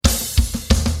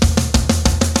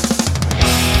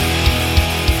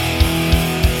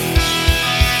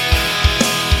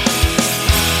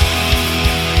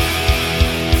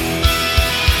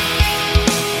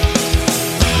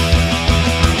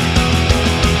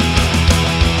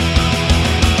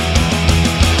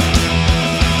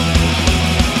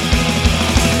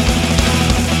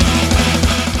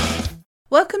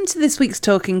welcome to this week's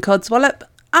Talking Codswallop.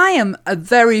 I am a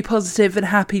very positive and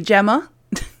happy Gemma.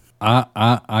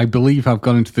 I believe I've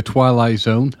gone into the Twilight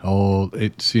Zone, or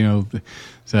it's going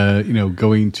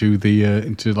to the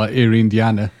into like Erie,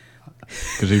 Indiana.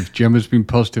 Because if Gemma's been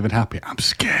positive and happy, I'm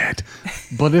scared.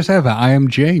 But as ever, I am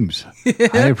James. Hi,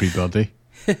 everybody.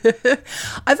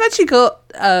 I've actually got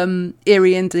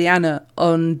Erie, Indiana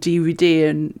on DVD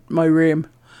in my room.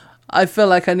 I feel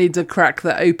like I need to crack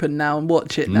that open now and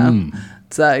watch it now.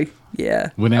 So,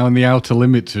 yeah. We're now in the Outer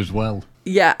Limits as well.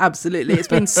 Yeah, absolutely. It's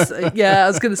been, I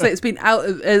was going to say, it's been out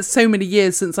of so many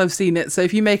years since I've seen it. So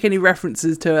if you make any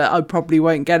references to it, I probably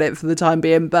won't get it for the time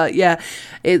being. But yeah,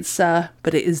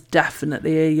 but it is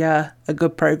definitely a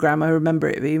good program. I remember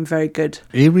it being very good.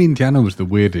 Erie, Indiana was the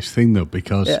weirdest thing, though,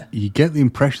 because you get the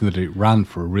impression that it ran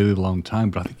for a really long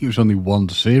time, but I think it was only one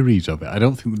series of it. I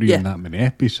don't think there were even that many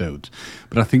episodes.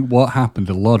 But I think what happened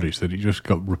a lot is that it just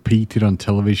got repeated on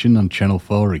television on Channel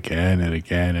 4 again and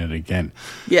again and again.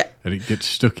 Yeah. And it gets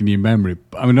stuck in your memory.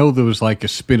 I know there was like a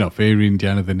spin-off, Erie,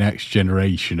 Indiana, The Next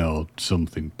Generation or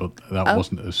something, but that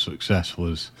wasn't as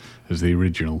successful as the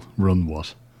original run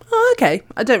was. Oh, okay.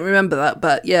 I don't remember that,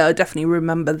 but yeah, I definitely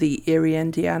remember the Erie,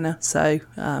 Indiana. So,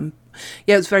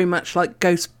 it was very much like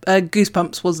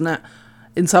Goosebumps, wasn't it?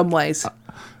 In some ways.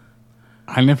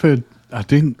 I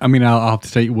didn't. I mean, I'll have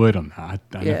to take your word on that.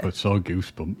 I never saw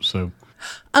Goosebumps, so.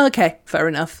 Okay, fair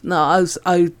enough. No,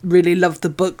 I really loved the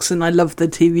books and I loved the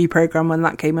TV program when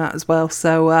that came out as well.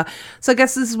 So I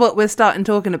guess this is what we're starting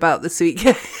talking about this week.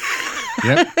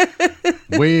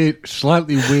 Yep.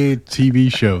 Slightly weird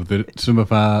TV show that some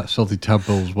of our salty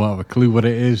tadpoles won't have a clue what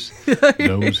it is.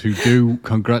 Those who do,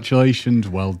 congratulations,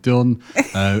 well done.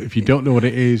 If you don't know what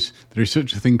it is, there is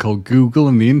such a thing called Google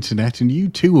and the internet, and you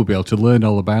too will be able to learn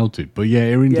all about it. But yeah,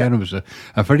 Erie, Indiana was a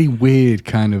very weird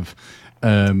kind of.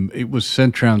 It was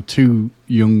centered around two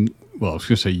young. Well, I was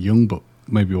going to say young, but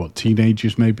maybe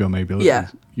teenagers, maybe, or maybe a little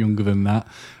younger than that,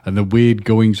 and the weird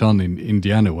goings on in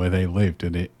Indiana where they lived,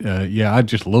 and I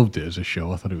just loved it as a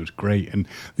show. I thought it was great, and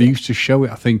they used to show it.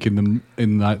 I think in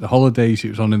like the holidays, it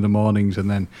was on in the mornings,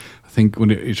 and then I think when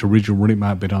its original run, it might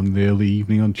have been on the early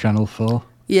evening on Channel 4.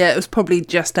 Yeah, it was probably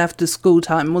just after school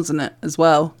time, wasn't it, as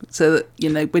well? So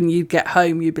that, when you get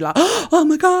home, you'd be like, oh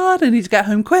my God, I need to get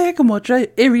home quick and watch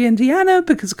Erie, Indiana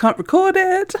because I can't record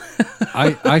it.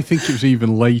 I think it was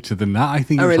even later than that. I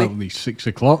think it was really? like these 6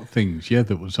 o'clock things,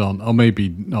 that was on. Or maybe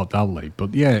not that late,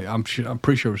 but yeah, I'm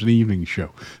pretty sure it was an evening show.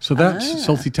 So that's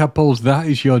Salty Tadpoles, that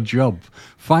is your job.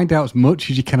 Find out as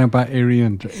much as you can about Erie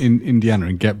and in Indiana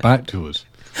and get back to us.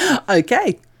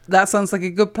 Okay. That sounds like a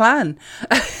good plan.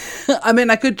 I mean,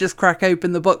 I could just crack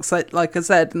open the box, like I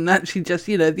said, and actually just,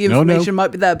 the information might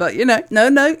be there. But,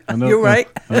 no, you're right.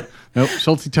 No,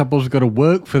 Salty Tadpoles have got to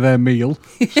work for their meal.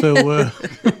 So,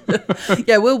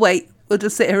 yeah, we'll wait. We'll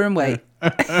just sit here and wait.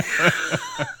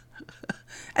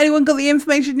 Anyone got the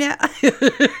information yet?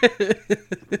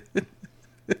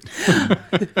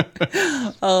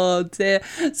 Oh, dear.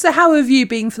 So how have you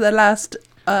been for the last,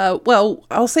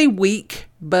 I'll say week,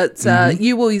 but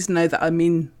you always know that I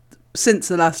mean since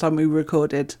the last time we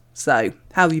recorded. So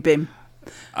how have you been?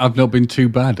 I've not been too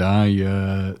bad.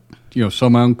 I saw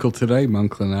my uncle today, my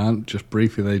uncle and aunt, just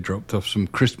briefly. They dropped off some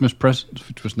Christmas presents,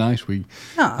 which was nice.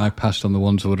 I passed on the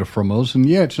ones that were from us, and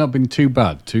it's not been too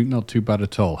bad. Not too bad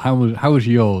at all. How was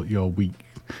your week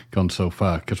gone so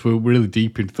far? Because we're really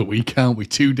deep into the week, aren't we?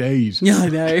 2 days. Yeah, I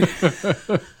know.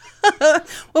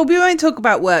 Well, we won't talk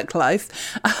about work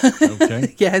life.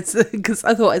 Okay. Yes, because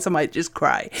otherwise I might just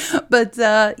cry. But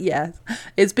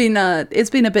it's been a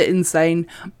bit insane.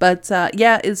 But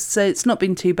it's not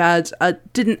been too bad. I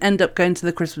didn't end up going to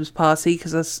the Christmas party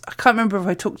because I can't remember if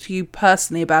I talked to you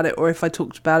personally about it or if I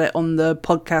talked about it on the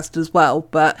podcast as well.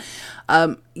 But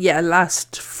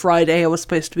last Friday I was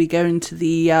supposed to be going to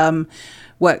the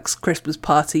work's Christmas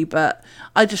party, but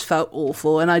I just felt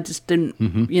awful and I just didn't,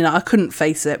 I couldn't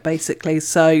face it basically.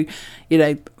 So,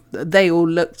 they all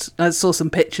looked, I saw some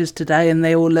pictures today and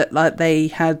they all looked like they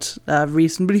had a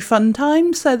reasonably fun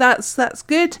time. So that's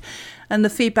good. And the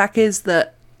feedback is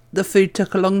that the food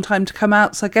took a long time to come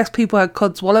out. So I guess people had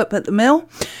codswallop at the meal.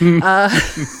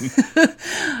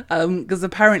 Because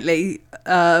apparently,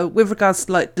 with regards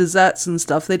to like desserts and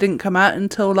stuff, they didn't come out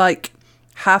until like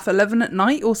 11:30 at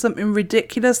night or something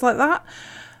ridiculous like that.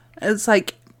 It's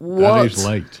like, what? That is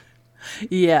late.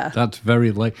 Yeah. That's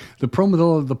very late. The problem with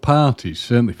all of the parties,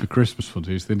 certainly for Christmas funds,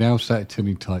 is they now start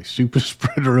turning into like super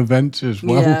spreader events as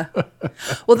well. Yeah.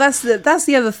 Well, that's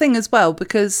the other thing as well,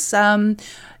 because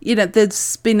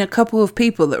there's been a couple of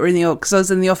people that were in the office, because I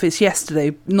was in the office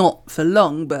yesterday, not for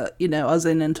long, but I was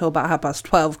in until about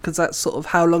 12:30, because that's sort of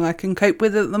how long I can cope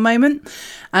with at the moment.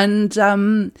 And they're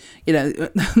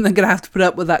going to have to put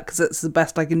up with that because it's the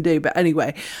best I can do. But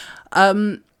anyway,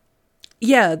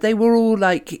 yeah, they were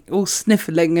all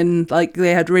sniffling, and like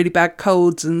they had really bad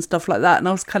colds and stuff like that. And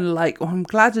I was kind of like, well, I'm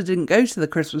glad I didn't go to the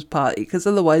Christmas party, because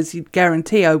otherwise you'd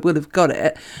guarantee I would have got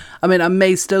it. I mean, I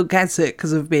may still get it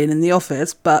because of being in the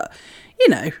office, but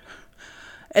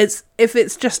if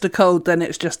it's just a cold, then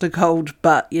it's just a cold.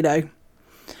 But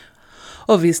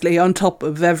obviously on top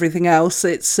of everything else,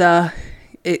 it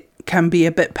can be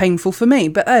a bit painful for me.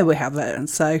 But there we have it, and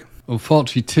so.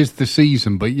 Unfortunately, 'tis the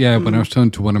season, but yeah, when I was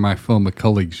talking to one of my former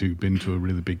colleagues who'd been to a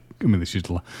really big, this is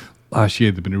last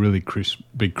year, there'd been a really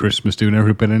big Christmas do, and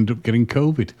everybody ended up getting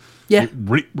COVID. Yeah. It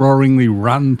rip-roaringly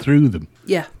ran through them.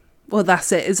 Yeah. Well,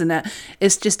 that's it, isn't it?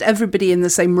 It's just everybody in the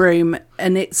same room,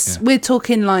 and we're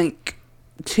talking like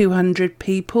 200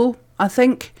 people, I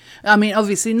think. I mean,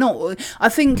 obviously not. I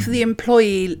think the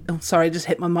employee... Oh, sorry, I just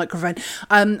hit my microphone.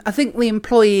 I think the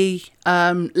employee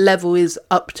level is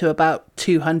up to about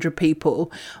 200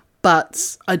 people.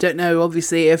 But I don't know,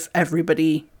 obviously, if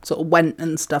everybody sort of went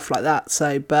and stuff like that.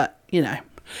 So, but,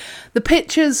 the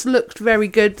pictures looked very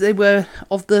good. They were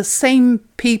of the same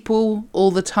people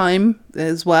all the time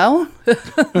as well.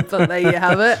 But there you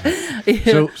have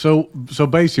it. So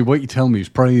basically what you tell me is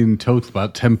probably in total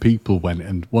about 10 people went,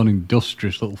 and one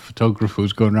industrious little photographer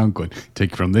was going around going,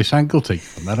 take it from this angle, take it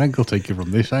from that angle, take it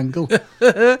from this angle.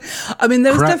 I mean,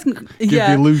 there was definitely... Give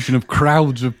the illusion of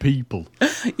crowds of people.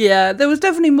 Yeah, there was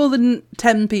definitely more than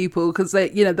 10 people, because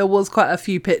there was quite a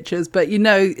few pictures. But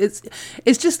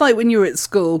it's just like when you were at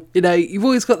school. You've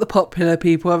always got the popular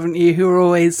people, haven't you, who are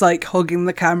always like hogging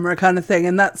the camera kind of thing,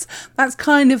 and that's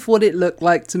kind of what it looked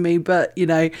like to me. But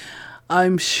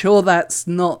I'm sure that's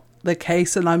not the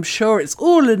case, and I'm sure it's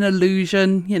all an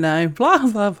illusion. Blah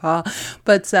blah blah.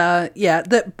 But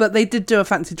but they did do a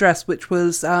fancy dress, which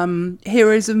was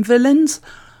heroes and villains,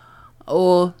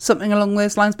 or something along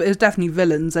those lines, but it was definitely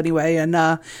villains anyway. And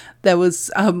there was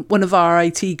one of our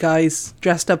IT guys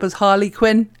dressed up as Harley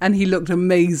Quinn, and he looked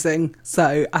amazing.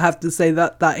 So I have to say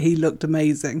that he looked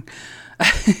amazing.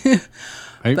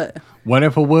 Hey, but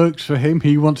whatever works for him,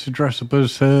 he wants to dress up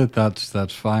as her,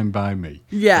 that's fine by me.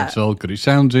 Yeah. It's all good. It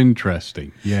sounds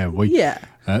interesting. Yeah.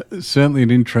 Certainly an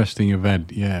interesting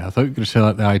event. Yeah. I thought you were going to say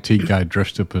like the IT guy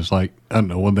dressed up as like, I don't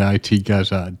know, one of the IT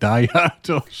guys out of Die Hard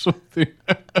or something.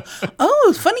 Oh,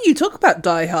 it's funny you talk about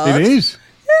Die Hard. It is.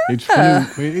 Yeah. It's funny.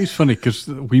 It is funny because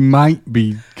we might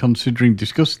be considering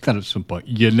discussing that at some point.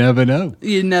 You never know.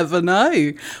 You never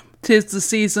know. 'Tis the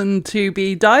season to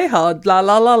be Die Hard. La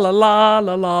la la la la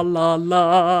la la la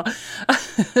la.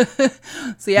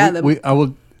 So yeah,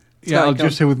 I'll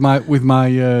just say with my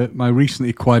my recently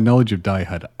acquired knowledge of Die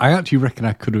Hard, I actually reckon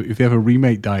I could, if they ever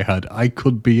remake Die Hard, I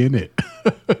could be in it.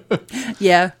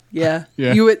 Yeah.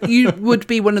 You would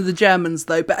be one of the Germans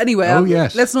though. But anyway,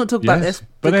 yes. Let's not talk about this.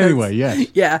 But anyway, yes.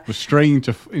 Yeah. We're straying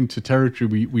into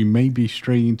territory we may be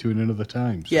straying into in another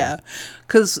time. So. Yeah.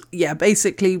 Because,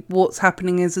 basically what's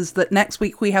happening is that next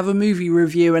week we have a movie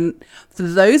review. And for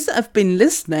those that have been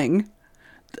listening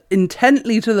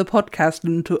intently to the podcast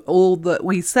and to all that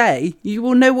we say, you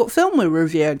will know what film we're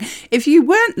reviewing. If you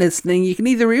weren't listening, you can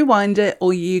either rewind it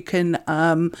or you can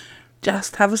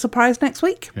just have a surprise next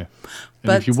week. Yeah.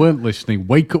 And if you weren't listening,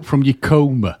 wake up from your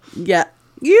coma. Yeah.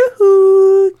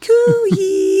 Yoo-hoo,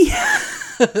 coo-yee.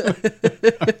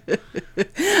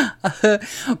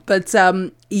 But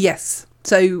yes,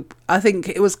 so I think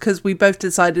it was because we both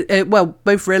decided,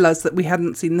 both realised that we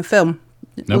hadn't seen the film,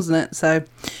 wasn't it? So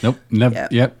nope, never.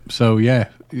 Yep. So yeah,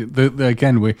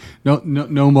 again, we no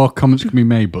more comments can be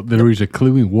made, but there is a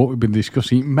clue in what we've been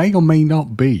discussing. It may or may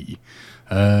not be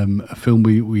a film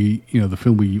the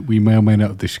film we may or may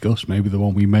not discuss. Maybe the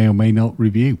one we may or may not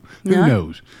review. Who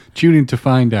knows? Tune in to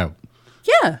find out.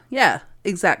 Yeah,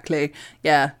 exactly.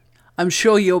 Yeah, I'm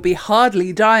sure you'll be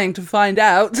hardly dying to find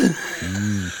out.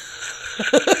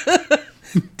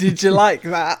 Did you like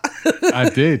that? I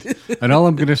did. And all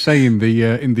I'm going to say in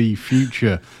the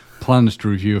future plans to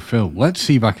review a film, let's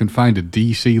see if I can find a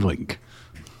DC link.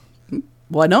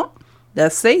 Why not?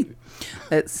 Let's see.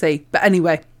 But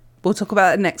anyway, we'll talk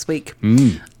about it next week.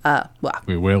 We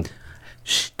will.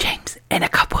 James, in a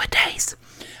couple of days.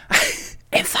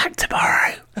 In fact,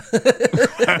 tomorrow.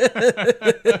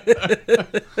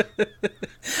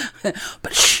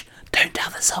 But shh, don't tell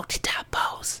the salty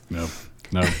tadpoles. No.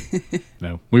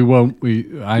 No, we won't.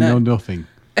 I know nothing.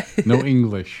 No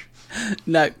English.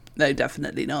 No,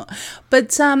 definitely not.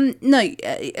 But no,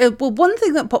 well, one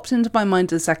thing that popped into my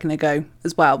mind a second ago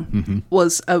as well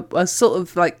was a sort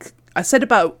of like I said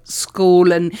about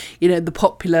school and, you know, the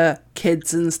popular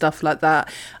kids and stuff like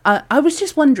that. I was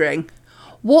just wondering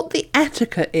what the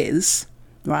etiquette is,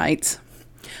 right?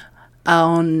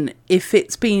 On if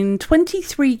it's been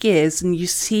 23 years and you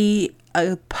see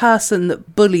a person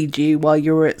that bullied you while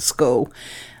you were at school,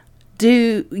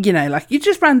 do, you know, like you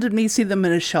just randomly see them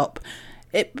in a shop.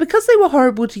 Because they were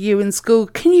horrible to you in school,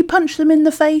 can you punch them in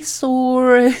the face,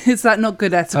 or is that not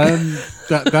good etiquette?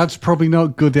 That's probably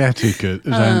not good etiquette,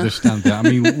 as I understand it. I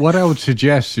mean, what I would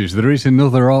suggest is there is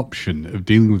another option of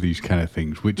dealing with these kind of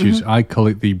things, which is, I call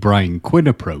it the Brian Quinn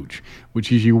approach,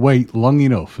 which is you wait long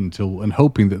enough until, and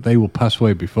hoping that they will pass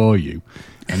away before you,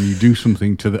 and you do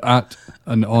something to at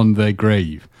and on their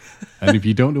grave. And if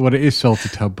you don't know what it is, Salty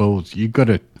Tadpoles, you've got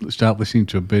to start listening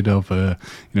to a bit of,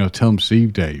 Tell 'em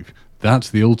Steve Dave.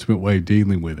 That's the ultimate way of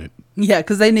dealing with it. Yeah,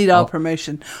 because they need our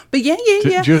promotion. But yeah.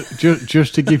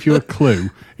 Just to give you a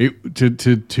clue,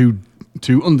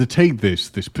 to undertake this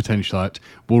potential act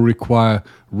will require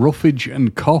roughage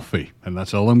and coffee, and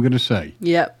that's all I'm going to say.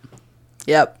 Yep.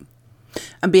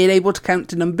 And being able to count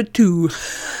to number 2.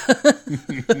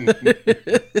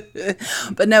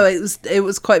 But no, it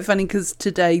was quite funny because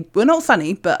today, well, not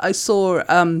funny, but I saw.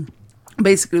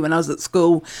 Basically, when I was at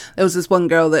school, there was this one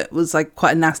girl that was like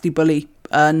quite a nasty bully,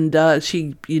 and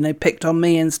she, picked on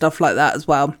me and stuff like that as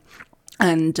well.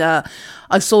 And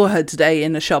I saw her today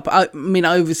in a shop. I mean,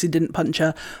 I obviously didn't punch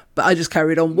her, but I just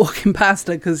carried on walking past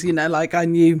her because, I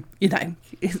knew,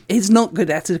 it's not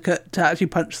good etiquette to actually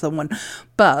punch someone.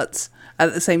 But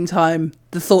at the same time,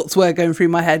 the thoughts were going through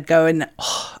my head going,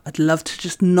 oh, I'd love to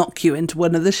just knock you into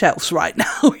one of the shelves right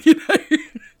now,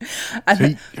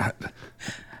 And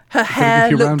her hair.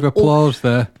 Give you a round of applause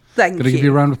there. Thank you. Gotta give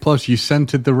you a round of applause. You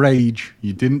centered the rage.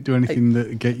 You didn't do anything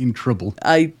that get you in trouble.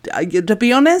 I to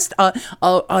be honest,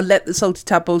 I'll let the Salty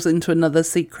Tadpoles into another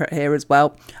secret here as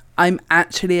well. I'm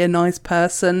actually a nice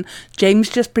person. James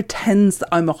just pretends that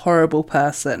I'm a horrible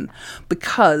person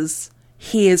because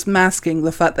he is masking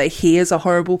the fact that he is a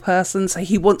horrible person. So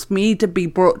he wants me to be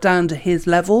brought down to his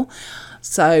level.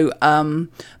 So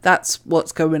that's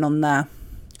what's going on there.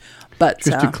 But,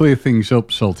 just to clear things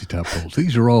up, Salty Tadpoles,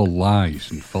 these are all lies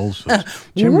and falsehoods.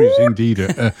 Gemma is indeed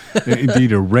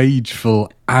a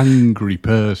rageful, angry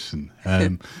person.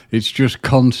 It's just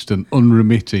constant,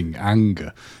 unremitting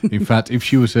anger. In fact, if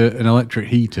she was an electric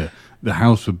heater, the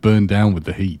house would burn down with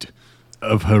the heat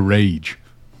of her rage.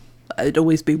 It'd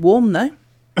always be warm, though.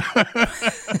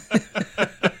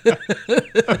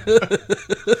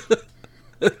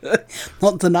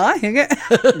 Not denying it.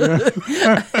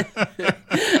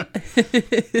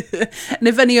 And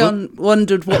if anyone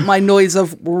wondered what my noise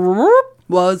of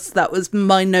was, that was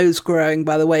my nose growing,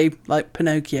 by the way, like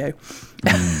Pinocchio.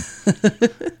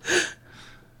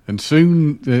 And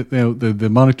soon the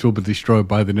monitor will be destroyed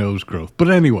by the nose growth. But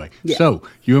anyway, So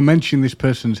you were mentioning this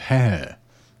person's hair.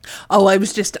 Oh, I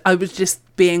was just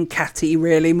being catty,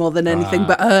 really, more than anything.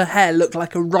 But her hair looked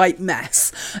like a right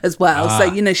mess as well.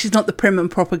 So, she's not the prim and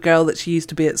proper girl that she used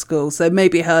to be at school. So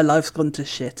maybe her life's gone to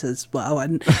shit as well.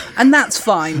 And that's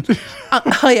fine.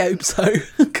 I hope so,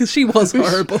 because she was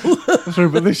horrible. Sorry,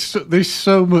 but there's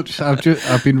so much.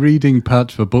 I've been reading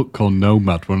parts of a book called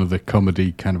Nomad, one of the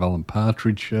comedy kind of Alan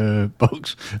Partridge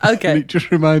books. Okay. And it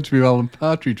just reminds me of Alan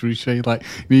Partridge, where he say, like,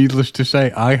 needless to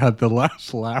say, I had the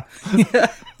last laugh.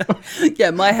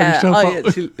 Yeah, my hair.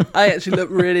 I actually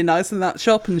looked really nice in that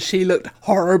shop, and she looked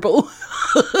horrible.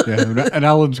 Yeah, and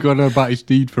Alan's gone on about his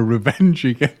need for revenge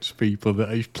against people that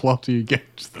he's plotting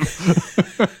against them.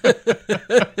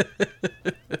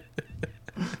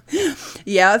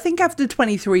 Yeah, I think after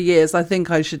 23 years, I think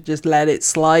I should just let it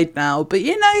slide now. But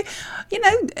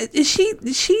she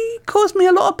caused me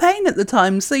a lot of pain at the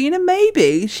time, so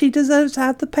maybe she deserves to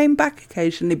have the pain back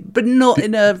occasionally, but not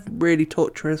in a really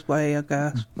torturous way, I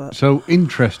guess. But so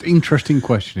interesting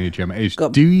question here, Gemma, is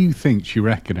do you think she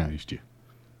recognised you?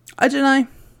 I don't know.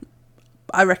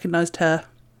 I recognised her.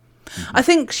 I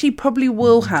think she probably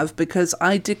will have, because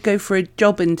I did go for a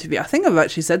job interview. I think I've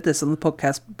actually said this on the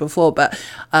podcast before, but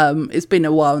it's been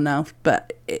a while now.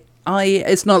 But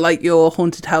it's not like your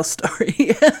haunted house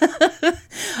story.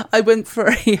 I went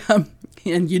for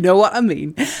and you know what I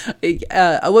mean.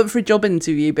 I went for a job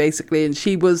interview, basically, and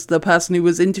she was the person who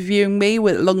was interviewing me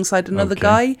alongside another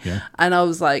guy. Yeah. And I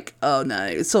was like, oh no,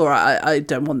 it's all right. I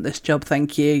don't want this job,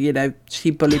 thank you. She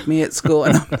bullied me at school,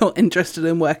 and I'm not interested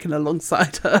in working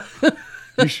alongside her.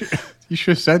 You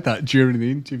should have said that during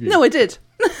the interview. No, I did.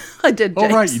 I did,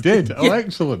 James. Oh, right, you did. Oh, Yeah.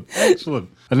 excellent. Excellent.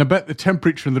 And I bet the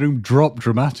temperature in the room dropped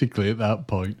dramatically at that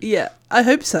point. Yeah, I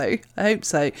hope so. A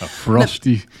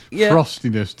frostiness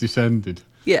descended.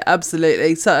 Yeah,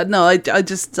 absolutely. So no, I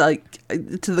just like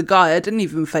to the guy. I didn't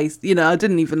even face. I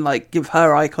didn't even like give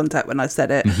her eye contact when I said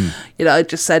it. I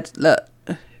just said, look,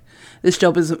 this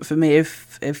job isn't for me.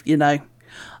 If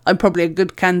I'm probably a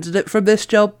good candidate for this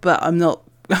job, but I'm not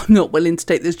willing to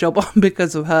take this job on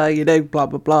because of her. Blah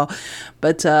blah blah.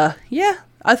 But yeah,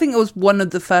 I think it was one of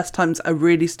the first times I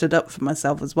really stood up for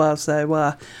myself as well. So it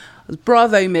was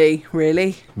bravo me,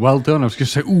 really. Well done. I was going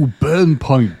to say, ooh, burn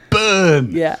point,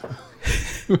 burn. Yeah.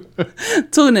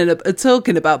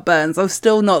 Talking about burns, I've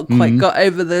still not quite got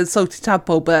over the salty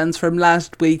tadpole burns from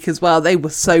last week as well. They were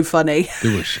so funny.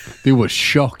 They were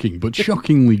shocking, but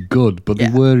shockingly good. But they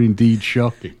were indeed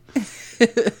shocking.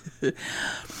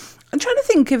 I'm trying to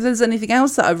think if there's anything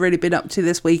else that I've really been up to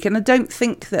this week, and I don't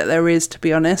think that there is, to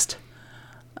be honest.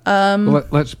 Well,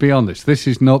 let's be honest. This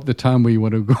is not the time where you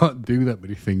want to go out and do that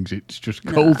many things. It's just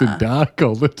cold and dark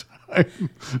all the time.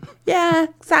 Yeah,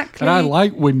 exactly. And I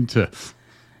like winter.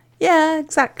 Yeah,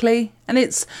 exactly. And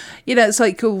it's it's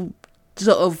like all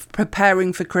sort of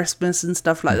preparing for Christmas and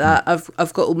stuff like that.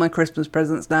 I've got all my Christmas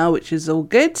presents now, which is all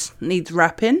good. Needs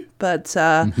wrapping, but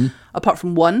apart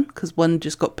from one, because one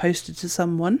just got posted to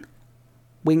someone.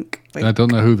 Wink, wink. I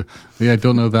don't know who I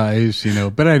don't know who that is,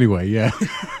 But anyway, yeah.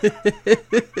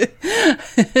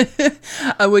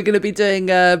 And we're going to be doing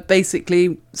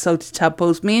basically salty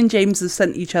tadpoles. Me and James have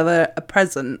sent each other a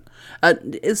present.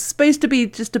 It's supposed to be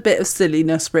just a bit of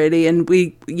silliness, really. And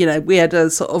we had a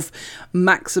sort of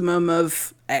maximum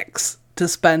of X to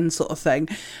spend sort of thing.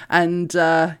 And,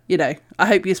 I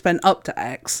hope you spend up to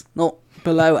X, not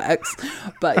below X,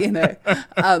 but no,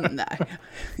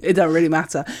 it don't really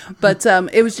matter. But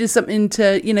it was just something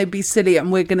to be silly,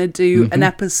 and we're going to do an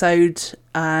episode,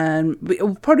 and it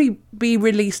will probably be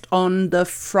released on the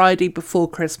Friday before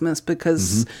Christmas,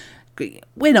 because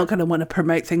we're not going to want to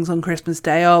promote things on Christmas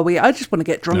Day, are we? I just want to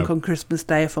get drunk on Christmas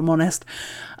Day, if I'm honest.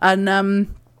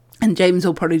 And James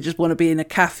will probably just want to be in a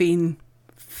caffeine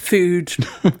food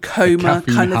coma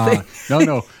kind of high. thing.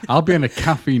 No, I'll be on a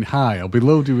caffeine high. I'll be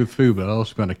loaded with food, but I'll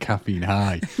also be on a caffeine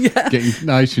high. Yeah. Getting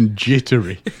nice and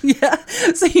jittery. Yeah.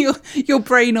 So your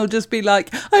brain will just be like,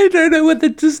 I don't know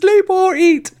whether to sleep or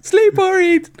eat. Sleep or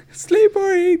eat. Sleep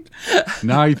or eat.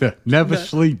 Neither. Never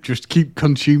sleep. Just keep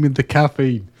consuming the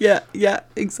caffeine. Yeah,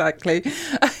 exactly.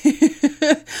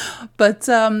 But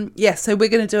so we're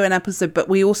going to do an episode, but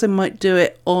we also might do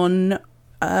it on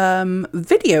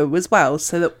video as well,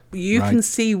 so that you can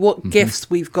see what gifts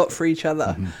we've got for each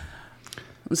other,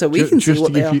 so we can see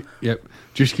what they are.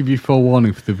 Just give you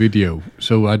forewarning for the video,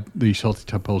 so the salty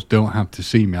tadpoles don't have to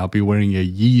see me. I'll be wearing a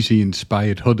Yeezy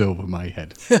inspired hood over my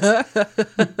head.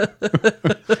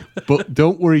 But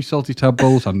don't worry, salty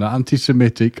tadpoles, I'm not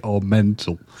anti-Semitic or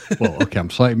mental. Well, okay, I'm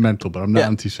slightly mental, but I'm not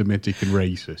anti-Semitic and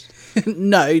racist.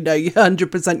 No,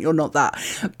 100% you're not that.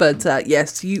 But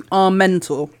yes, you are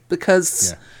mental,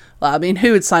 because well, I mean,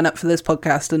 who would sign up for this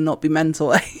podcast and not be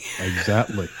mental?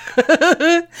 Exactly.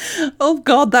 Oh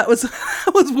God, that was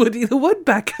Woody the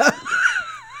Woodpecker.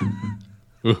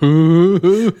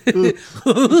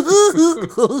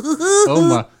 Oh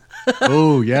my!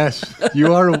 Oh yes,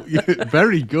 you're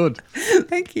very good.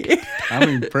 Thank you. I'm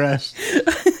impressed.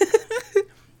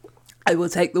 I will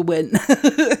take the win.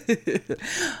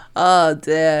 Oh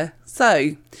dear.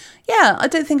 So, yeah, I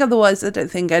don't think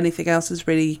anything else is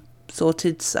really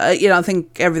sorted. So, I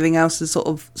think everything else is sort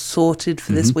of sorted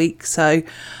for this week. So,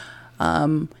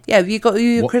 have you got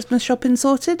your Christmas shopping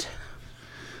sorted?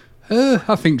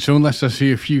 I think so, unless I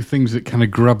see a few things that kind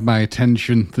of grab my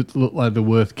attention that look like they're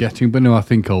worth getting. But no, I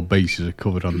think all bases are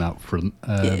covered on that front.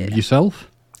 Yourself?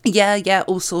 Yeah,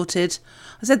 all sorted.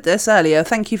 I said this earlier.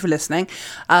 Thank you for listening.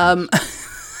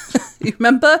 You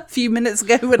remember a few minutes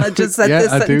ago when I just said this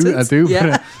sentence? I do.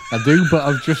 Yeah. I do, but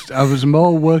I was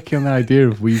more working on the idea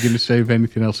of, were you going to say if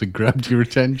anything else had grabbed your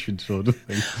attention, sort of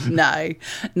thing.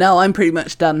 No, I'm pretty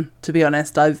much done, to be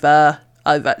honest. I've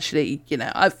actually,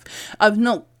 I've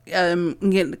not,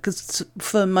 because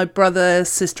for my brother,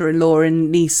 sister-in-law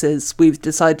and nieces, we've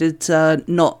decided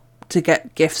not to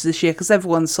get gifts this year, because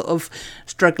everyone's sort of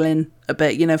struggling a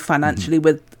bit, financially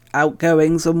with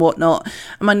outgoings and whatnot,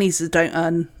 and my nieces don't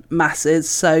earn masses,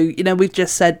 so we've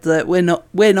just said that we're not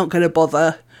going to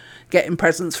bother getting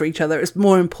presents for each other. It's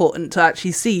more important to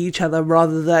actually see each other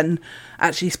rather than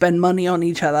actually spend money on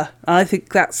each other, and I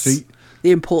think that's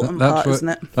the important part, isn't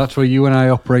it? That's where you and I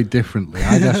operate differently.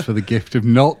 I'd ask for the gift of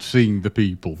not seeing the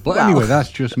people. But anyway,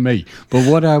 that's just me. But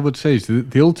what I would say is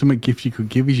that the ultimate gift you could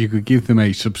give is you could give them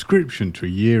a subscription to a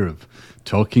year of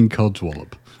Talking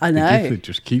Codswallop. I know. The gift that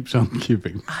just keeps on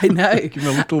giving. I know. Give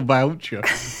them a little voucher.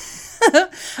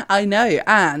 I know.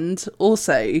 And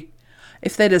also,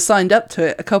 if they'd have signed up to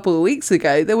it a couple of weeks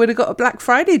ago, they would have got a Black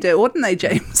Friday deal, wouldn't they,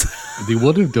 James? They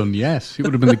would have done, yes. It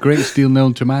would have been the greatest deal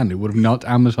known to man. It would have knocked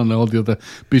Amazon and all the other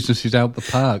businesses out the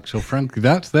park. So, frankly,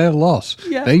 that's their loss.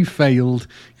 Yeah. They failed.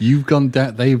 You've gone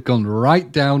down. They've gone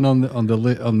right down on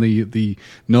the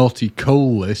naughty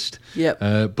coal list. Yep.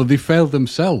 But they failed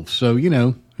themselves. So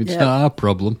it's not our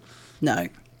problem. No,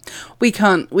 we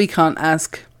can't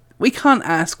ask. We can't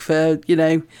ask for.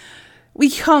 We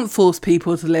can't force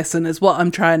people to listen. Is what I'm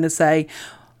trying to say.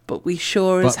 But we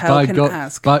sure as hell can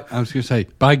ask. I was going to say,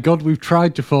 by God, we've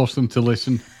tried to force them to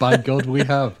listen. By God, we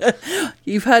have.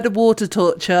 You've heard of water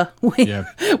torture. We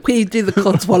do the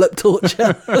codswallop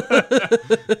torture.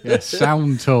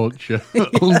 Sound torture,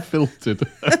 unfiltered.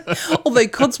 Although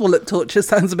codswallop torture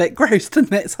sounds a bit gross,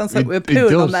 doesn't it? It sounds like we're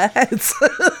pooing on their heads.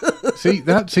 See,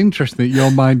 that's interesting that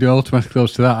your mind automatically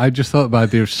goes to that. I just thought about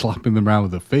the idea of slapping them around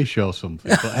with a fish or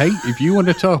something. But hey, if you want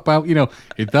to talk about,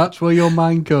 if that's where your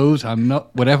mind goes, I'm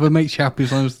not, whatever makes you happy,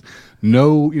 as long as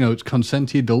it's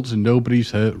consenting adults and nobody's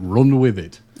hurt, run with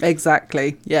it.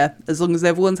 Exactly. Yeah. As long as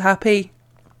everyone's happy,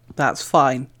 that's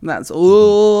fine. That's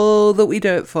all that we do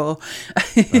it for.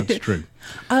 That's true.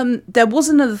 There was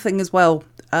another thing as well.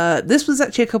 This was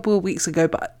actually a couple of weeks ago,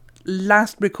 but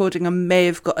last recording I may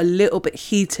have got a little bit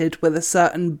heated with a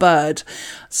certain bird.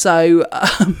 So,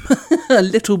 a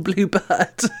little blue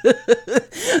bird.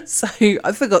 So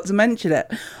I forgot to mention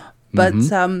it.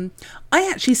 But I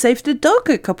actually saved a dog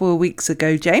a couple of weeks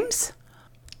ago, James.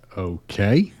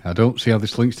 Okay. I don't see how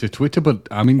this links to Twitter, but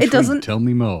I'm intrigued. It doesn't. Tell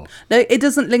me more. No, it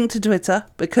doesn't link to Twitter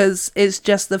because it's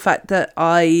just the fact that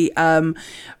I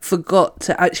forgot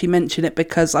to actually mention it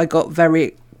because I got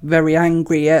very, very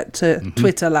angry at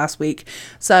Twitter last week.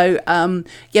 So,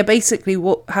 basically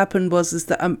what happened was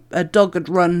that a dog had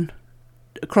run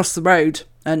across the road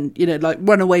and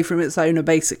run away from its owner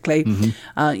basically.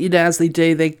 As they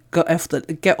do, they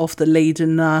get off the lead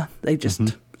and they just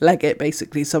leg it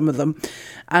basically, some of them.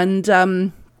 And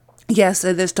so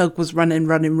this dog was running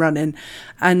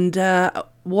and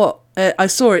I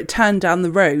saw it turn down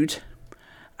the road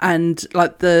and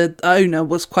the owner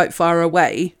was quite far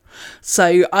away.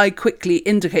 So I quickly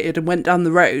indicated and went down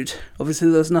the road.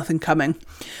 Obviously there was nothing coming,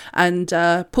 and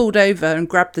pulled over and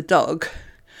grabbed the dog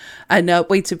and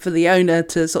waited for the owner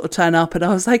to sort of turn up. And I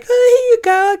was like, oh, here you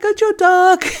go, I got your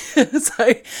dog.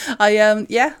 So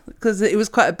I, because it was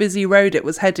quite a busy road it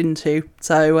was heading to.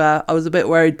 So I was a bit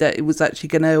worried that it was actually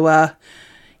going to,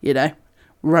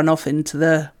 run off into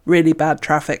the really bad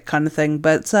traffic kind of thing.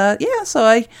 But so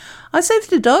I saved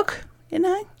the dog,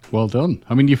 Well done.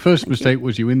 I mean, your first mistake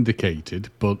was you indicated,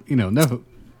 but, never...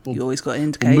 You always got to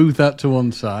indicate. We'll move that to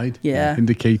one side. Yeah.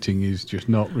 Indicating is just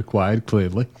not required,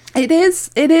 clearly. It is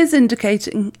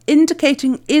indicating.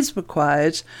 Indicating is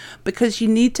required because you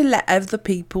need to let other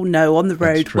people know on the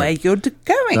road where you're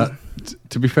going.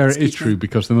 To be fair, it is true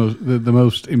because the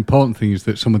most important thing is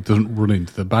that someone doesn't run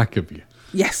into the back of you.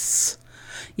 Yes.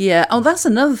 Yeah. Oh, that's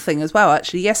another thing as well.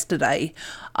 Actually, yesterday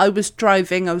I was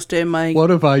driving. I was doing my... What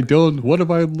have I done? What have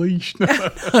I unleashed?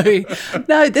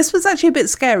 No, this was actually a bit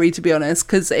scary, to be honest,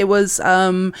 because it was...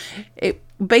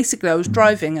 Basically, I was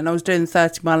driving and I was doing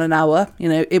 30 mile an hour.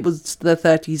 It was the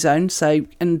 30 zone. So,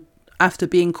 and after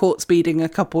being caught speeding a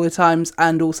couple of times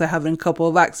and also having a couple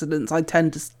of accidents, I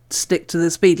tend to stick to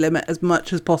the speed limit as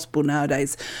much as possible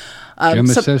nowadays.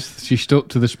 Gemma says she stuck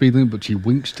to the speed limit, but she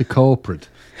winks to corporate.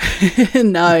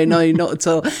 No, not at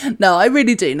all. No, I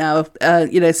really do now,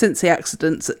 since the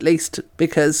accidents at least,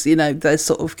 because, they're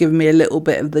sort of giving me a little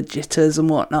bit of the jitters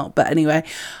and whatnot. But anyway,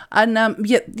 and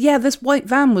this white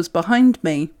van was behind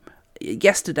me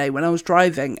yesterday when I was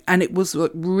driving, and it was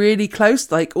really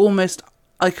close, like almost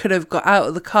I could have got out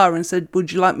of the car and said,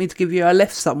 would you like me to give you a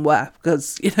lift somewhere?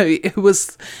 Because, it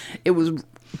was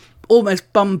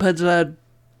almost bumper to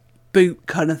boot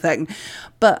kind of thing.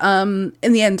 But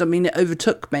in the end, it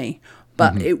overtook me,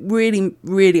 but it really,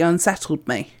 really unsettled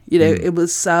me. It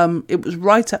was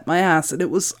right up my ass, and I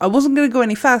wasn't going to go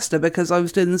any faster because I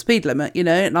was doing the speed limit,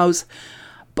 and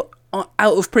but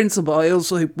out of principle, I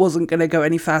also wasn't going to go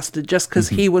any faster just because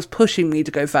he was pushing me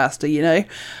to go faster,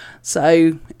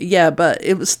 So yeah, but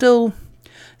it was still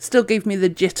gave me the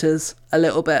jitters a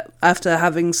little bit after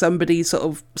having somebody sort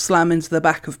of slam into the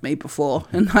back of me before.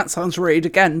 And that sounds rude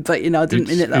again, but, I didn't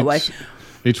mean it that way.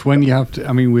 It's when you have to.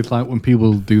 I mean, with like when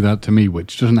people do that to me,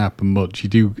 which doesn't happen much.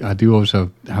 I do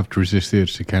also have to resist the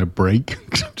urge to kind of break.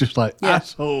 I'm just like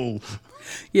asshole.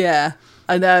 Yeah,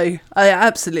 I know. I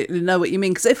absolutely know what you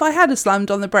mean. Because if I had slammed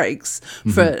on the brakes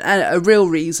for a real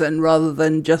reason rather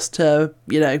than just to,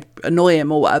 annoy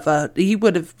him or whatever, he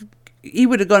would have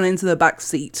gone into the back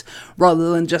seat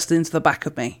rather than just into the back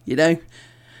of me.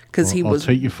 Because he was.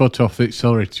 Take your foot off the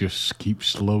accelerator. Just keep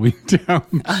slowing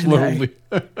down slowly.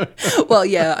 Well,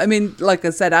 yeah. I mean, like I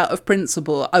said, out of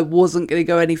principle, I wasn't going to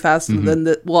go any faster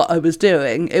than what I was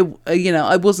doing.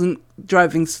 I wasn't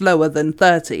driving slower than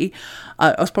 30.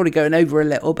 I was probably going over a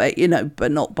little bit,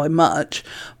 but not by much.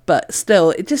 But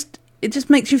still, it just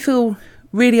makes you feel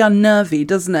really unnervy,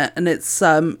 doesn't it? And it's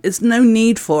no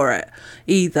need for it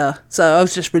either. So I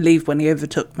was just relieved when he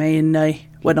overtook me and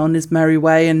went on his merry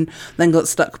way, and then got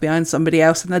stuck behind somebody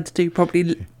else and had to do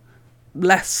probably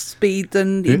less speed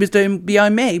than he was doing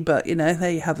behind me. But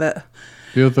there you have it.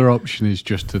 The other option is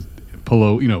just to pull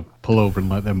over and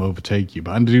let them overtake you.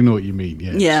 But I do know what you mean.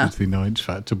 Yeah. It's the annoyance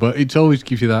factor. But it always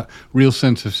gives you that real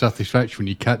sense of satisfaction when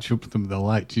you catch up with them at the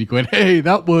lights and you're going, hey,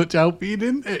 that worked out for you,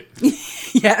 didn't it?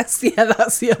 Yes, yeah,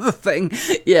 that's the other thing.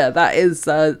 Yeah, that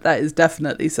is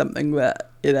definitely something that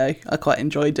I quite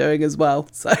enjoy doing as well.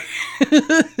 So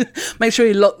make sure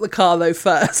you lock the car though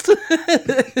first.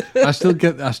 I still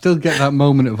get that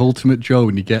moment of ultimate joy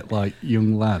when you get like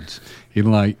young lads in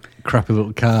like crappy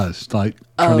little cars, like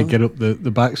trying to get up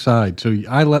the backside. So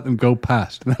I let them go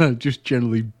past, and then I just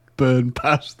generally burn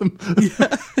past them.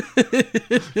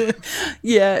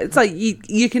 Yeah, it's like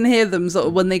you can hear them sort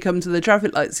of when they come to the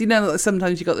traffic lights. Like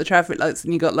sometimes you got the traffic lights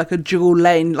and you got like a dual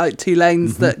lane, like two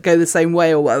lanes that go the same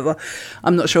way or whatever.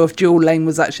 I'm not sure if dual lane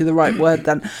was actually the right word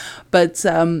then, but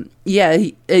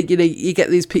you get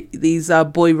these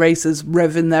boy racers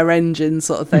revving their engine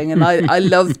sort of thing, and I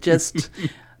love just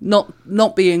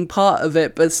not being part of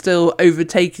it, but still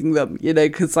overtaking them,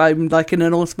 because I'm like in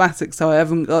an automatic, so I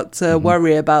haven't got to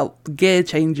worry about gear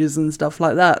changes and stuff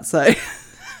like that. So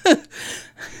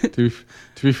to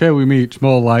be fair with me, it's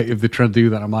more like if they try to do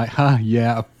that, I'm like,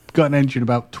 I've got an engine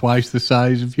about twice the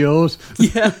size of yours.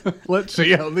 Yeah. Let's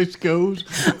see how this goes.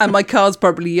 And my car's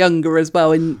probably younger as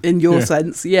well in your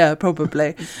sense. Yeah,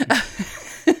 probably.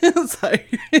 So,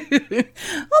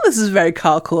 this is very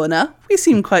Car Corner. We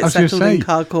seem quite settled in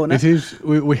Car Corner. It is.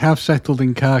 We have settled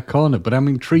in Car Corner, but I'm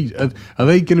intrigued. Are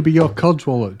they going to be your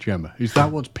codswallop, Gemma? Is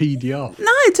that what's peed you off?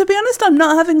 No, to be honest, I'm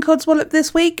not having codswallop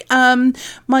this week.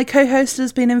 My co-host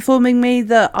has been informing me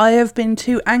that I have been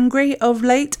too angry of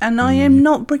late, and I am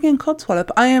not bringing codswallop.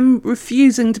 I am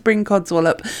refusing to bring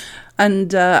codswallop,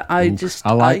 and I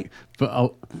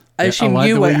assume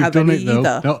you won't have any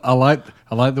either. No, I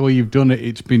like the way you've done it.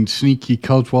 It's been sneaky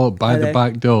codswallop by the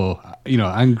back door.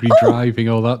 Angry driving,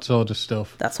 all that sort of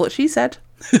stuff. That's what she said.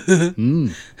 But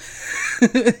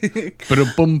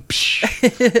a bump.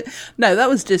 No, that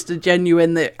was just a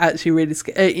genuine that actually really,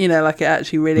 it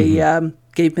actually really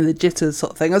gave me the jitters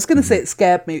sort of thing. I was going to say it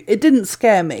scared me. It didn't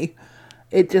scare me.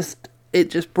 It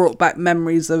just brought back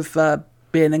memories of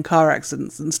being in car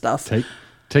accidents and stuff.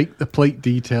 Take the plate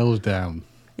details down.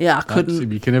 Yeah, I couldn't.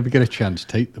 If you can ever get a chance,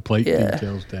 take the plate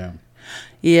details down.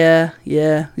 Yeah,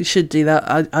 you should do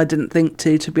that. I didn't think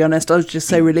to be honest. I was just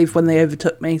so relieved when they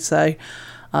overtook me. So,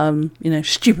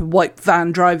 stupid white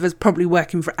van drivers probably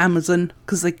working for Amazon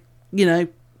because they,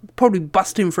 probably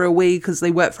busting for a wee because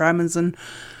they work for Amazon.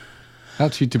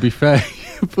 Actually, to be fair,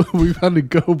 we've had a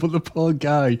go, but the poor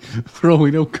guy, for all we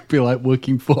know, could be like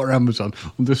working for Amazon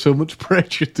under so much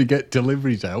pressure to get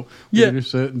deliveries out within a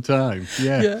certain time.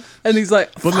 Yeah. And he's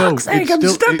like, fuck's sake, I'm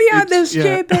stuck behind this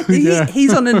stupid...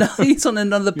 He's on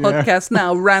another podcast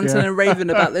now, ranting and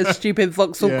raving about this stupid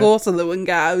Vauxhall Corsa that wouldn't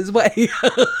get out of his way.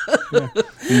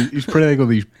 He's preying on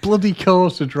these bloody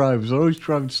Corsa drivers. They're always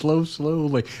driving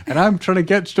slowly. And I'm trying to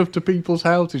get stuff to people's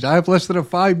houses. I have less than a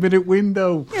 5-minute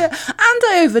window. Yeah. And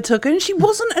I overtook her, and she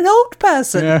wasn't an old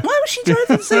person. Yeah. Why was she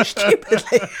driving so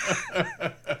stupidly?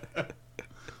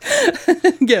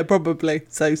 Yeah, probably.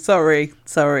 So sorry.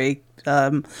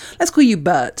 Let's call you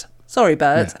Bert. Sorry,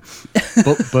 Bert.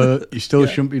 Yeah. But you still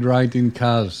shouldn't be riding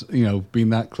cars, being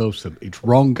that close to them. It's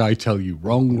wrong, I tell you.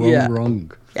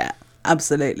 Wrong. Yeah,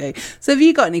 absolutely. So have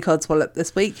you got any codswallop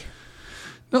this week?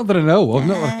 Not that I know of.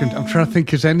 I'm trying to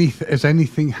think. Has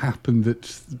anything happened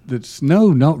that's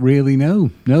no, not really. No,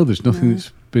 there's nothing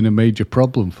that's been a major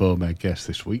problem for me, I guess,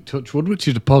 this week. Touch wood, which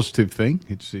is a positive thing.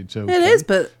 It's okay. It is,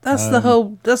 but that's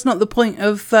that's not the point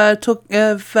of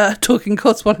talking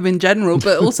codswallop in general,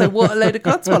 but also what a load of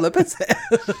codswallop, is it?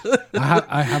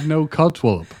 I have no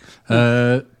codswallop.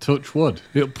 Touch wood.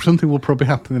 Something will probably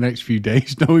happen in the next few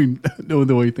days, knowing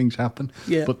the way things happen.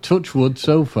 Yeah. But touch wood,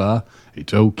 so far,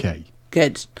 it's okay.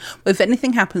 Good. Well, if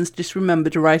anything happens, just remember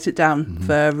to write it down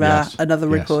for another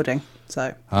recording.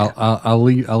 So I'll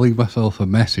leave myself a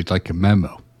message, like a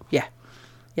memo.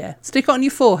 Yeah. Stick it on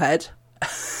your forehead.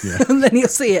 Yeah. And then you'll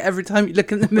see it every time you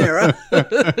look in the mirror.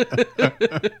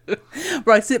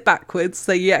 Write it backwards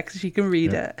so you actually can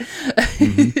read it.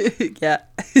 Mm-hmm. Yeah.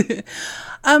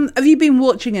 Have you been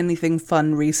watching anything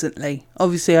fun recently?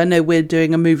 Obviously, I know we're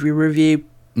doing a movie review,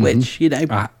 which,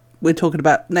 we're talking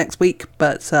about next week,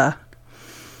 but...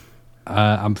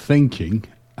 I'm thinking...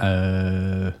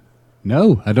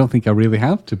 no, I don't think I really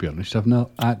have, to be honest. I've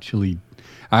not actually...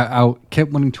 I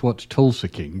kept wanting to watch Tulsa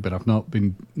King, but I've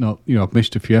I've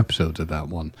missed a few episodes of that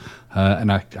one. And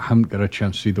I haven't got a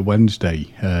chance to see the Wednesday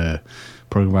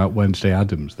program about Wednesday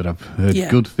Addams that I've heard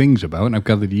good things about, and I've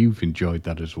gathered you've enjoyed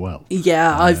that as well.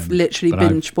 Yeah, I've literally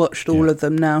binge-watched all of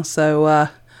them now, so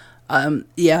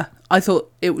I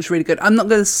thought it was really good. I'm not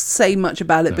going to say much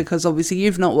about it because obviously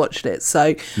you've not watched it,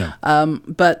 so... No.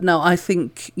 But no, I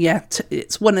think,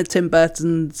 it's one of Tim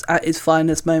Burton's at his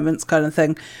finest moments kind of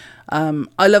thing.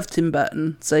 I love Tim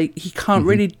Burton, so he can't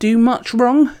really do much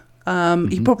wrong.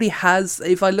 He probably has,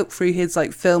 if I look through his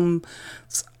like films,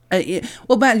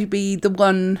 what might be the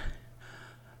one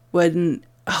when,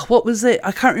 what was it?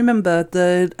 I can't remember.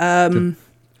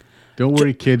 Don't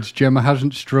worry, kids. Gemma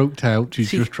hasn't stroked out.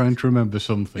 She's just trying to remember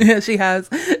something. Yeah, she has.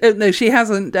 No, she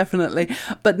hasn't, definitely.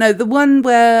 But no, the one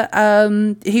where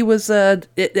he was,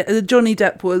 Johnny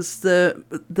Depp was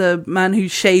the man who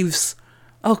shaves.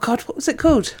 Oh, God, what was it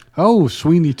called? Oh,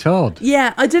 Sweeney Todd.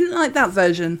 Yeah, I didn't like that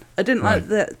version. I didn't like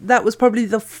that. That was probably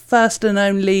the first and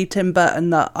only Tim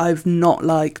Burton that I've not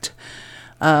liked.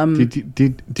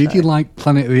 Did you like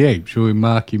Planet of the Apes with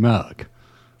Marky Mark?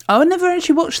 Oh, I never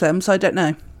actually watched them, so I don't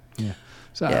know. Yeah.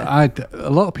 So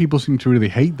a lot of people seem to really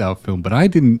hate that film, but I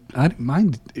didn't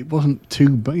mind. It wasn't too,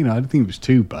 but I didn't think it was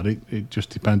too bad. It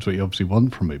just depends what you obviously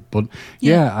want from it. But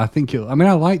I think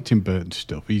I like Tim Burton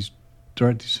stuff. He's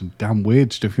directed some damn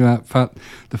weird stuff. In fact,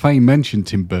 the fact you mentioned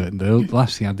Tim Burton, the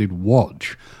last thing I did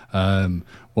watch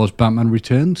was Batman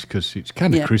Returns, because it's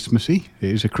kind of Christmassy. It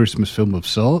is a Christmas film of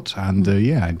sorts, and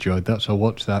I enjoyed that. So I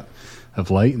watched that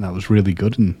of late, and that was really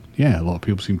good. And a lot of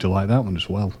people seem to like that one as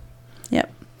well.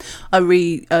 Yep.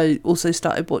 I also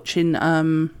started watching.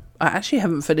 I actually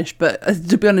haven't finished, but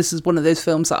to be honest, it's one of those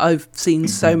films that I've seen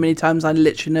so many times I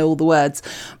literally know all the words.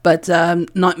 But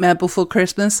Nightmare Before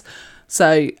Christmas.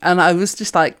 So, and I was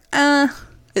just like, I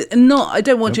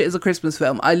don't watch it as a Christmas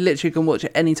film. I literally can watch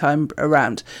it any time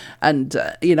around. And,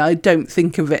 I don't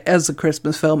think of it as a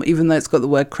Christmas film, even though it's got the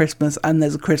word Christmas and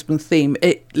there's a Christmas theme.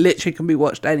 It literally can be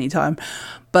watched any time.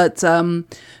 But,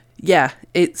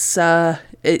 it's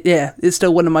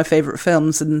still one of my favourite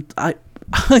films. And I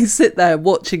sit there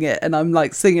watching it and I'm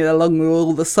like singing along with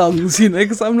all the songs,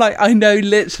 because I'm like, I know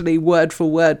literally word for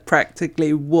word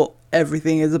practically what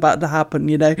everything is about to happen,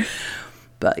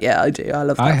 But I do. I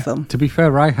love that film. To be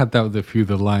fair, I had that with a few of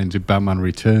the lines in Batman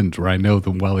Returns where I know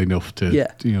them well enough to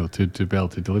to be able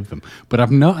to deliver them. But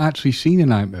I've not actually seen A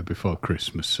Nightmare Before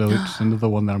Christmas, so it's another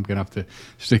one that I'm going to have to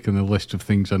stick on the list of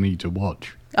things I need to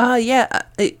watch. Do you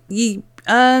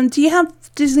have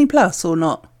Disney Plus or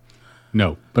not?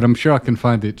 No, but I'm sure I can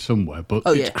find it somewhere. But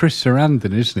it's Chris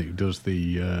Sarandon, isn't it, who does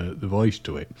the voice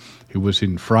to it, who was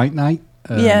in Fright Night.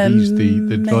 He's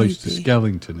the voice to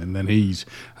Skellington, and then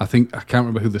I can't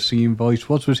remember who the singing voice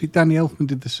was. Was it Danny Elfman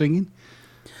did the singing?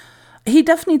 He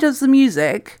definitely does the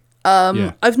music.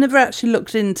 I've never actually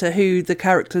looked into who the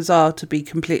characters are, to be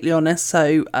completely honest.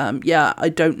 So, I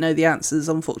don't know the answers,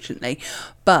 unfortunately.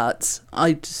 But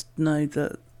I just know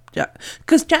that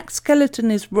because Jack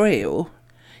Skellington is real.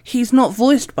 He's not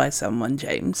voiced by someone,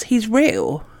 James. He's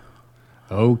real.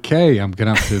 Okay, I'm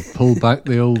going to have to pull back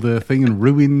the old thing and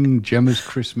ruin Gemma's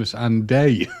Christmas and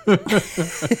day.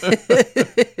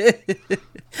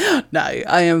 No,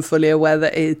 I am fully aware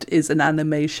that it is an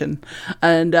animation.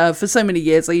 And for so many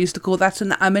years, I used to call that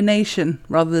an amination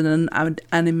rather than an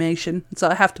animation. So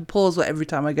I have to pause every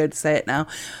time I go to say it now.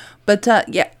 But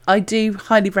I do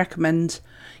highly recommend,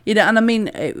 and I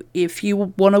mean, if you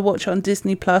want to watch on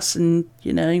Disney Plus and,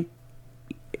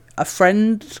 a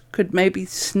friend could maybe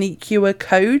sneak you a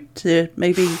code to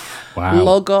maybe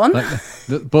log on.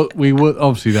 But we would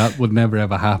obviously that would never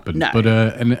ever happen. No. But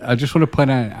and I just want to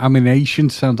point out,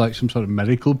 amination sounds like some sort of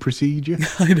medical procedure.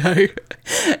 I know.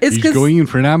 It's He's going in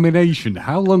for an amination.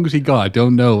 How long has he got? I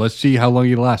don't know. Let's see how long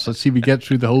he lasts. Let's see if he gets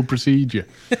through the whole procedure.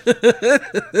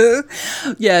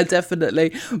 Yeah,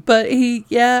 definitely. But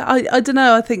I don't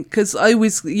know. I think because I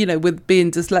always, with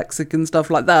being dyslexic and stuff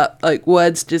like that, like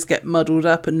words just get muddled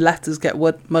up and letters get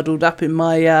muddled up in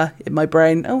my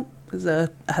brain. Oh, there's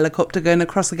a helicopter going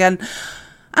across again.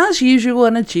 As usual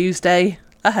on a Tuesday,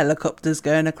 a helicopter's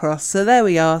going across. So there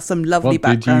we are, some lovely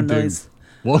background noise.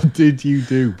 What did you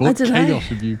do? What I don't know. chaos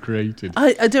have you created?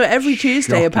 I do it every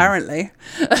Tuesday, Shocking. apparently.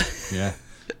 Yeah.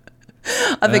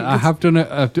 I think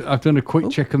I've done a quick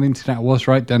check on the internet. I was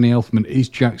right. Danny Elfman is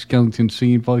Jack Skellington's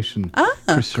singing voice, and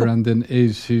Chris Sarandon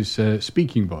is his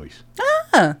speaking voice.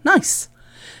 Ah, nice.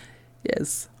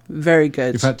 Yes, very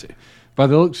good. In fact, by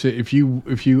the looks of it, if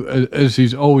you, as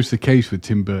is always the case with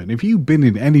Tim Burton, if you've been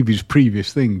in any of his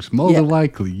previous things, more than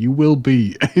likely you will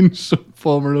be in some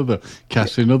form or other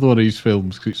cast in another one of his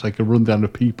films. Cause it's like a rundown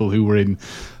of people who were in,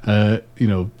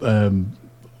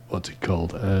 what's it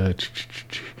called,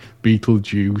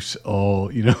 Beetlejuice,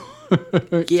 or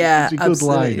Yeah, it's a good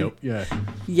absolutely. lineup.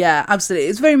 Yeah, absolutely.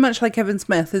 It's very much like Kevin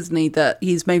Smith, isn't he? That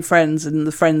he's made friends and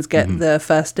the friends get the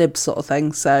first dibs sort of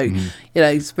thing. So,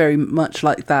 he's very much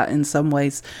like that in some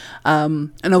ways.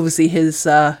 And obviously his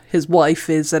wife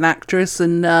is an actress,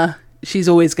 and she's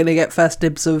always going to get first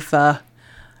dibs of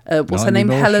what's her name?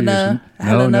 Helena.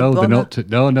 No, they're Bonham? not.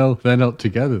 They're not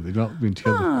together. They've not been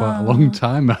together for quite a long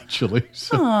time, actually.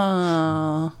 So.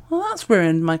 Oh, well, that's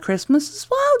ruined my Christmas as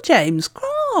well, James.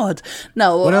 God.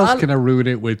 No. What else can I ruin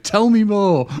it with? Tell me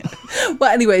more.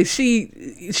 Well, anyway, she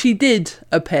did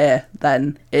appear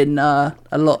then in a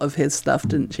lot of his stuff,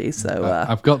 didn't she? So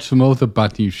I've got some other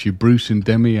bad news. For you. Bruce and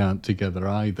Demi aren't together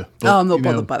either. But, I'm not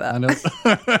bothered by that. I know.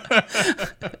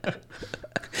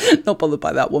 Not bothered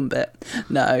by that one bit.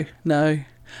 No.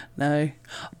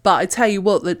 But I tell you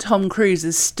what, that Tom Cruise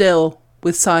is still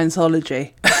with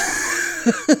Scientology.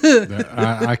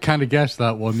 I kind of guessed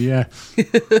that one, yeah.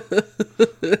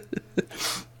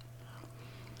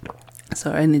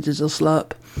 Sorry, I needed a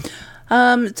slurp.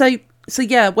 So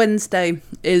yeah, Wednesday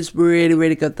is really,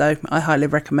 really good though. I highly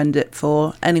recommend it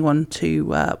for anyone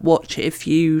to watch if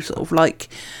you sort of like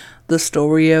the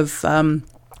story of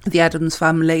the Addams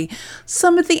Family.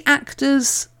 Some of the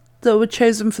actors that were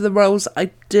chosen for the roles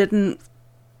I didn't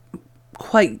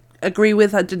quite agree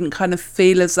with. I didn't kind of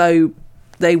feel as though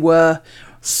they were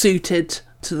suited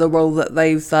to the role that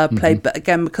they've played. But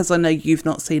again, because I know you've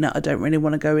not seen it, I don't really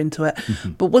want to go into it.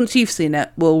 But once you've seen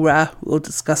it, we'll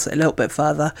discuss it a little bit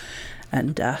further,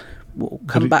 and we'll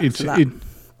come back to that.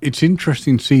 It's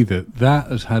interesting to see that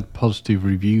has had positive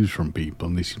reviews from people,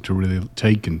 and they seem to really have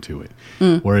taken to it.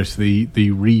 Whereas the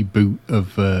reboot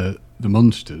of the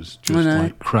Munsters just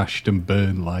like crashed and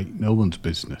burned like no one's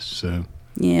business. So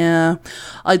yeah,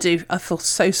 I do. I feel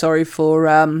so sorry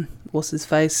for what's his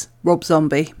face, Rob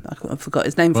Zombie. I forgot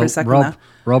his name for a second now.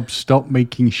 Rob, stop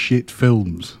making shit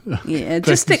films. Yeah,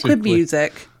 just stick with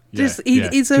music. Yeah,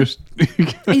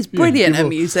 He's brilliant at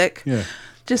music. Yeah.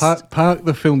 Just park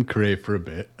the film career for a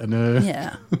bit, and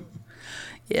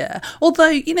yeah.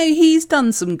 Although he's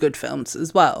done some good films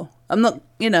as well. I'm not,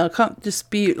 I can't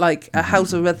dispute like A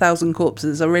House of a Thousand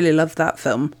Corpses. I really love that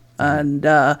film, and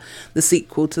the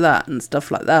sequel to that and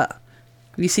stuff like that.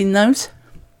 Have you seen those?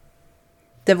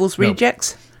 Devil's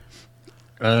Rejects?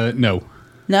 No.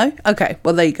 No? Okay.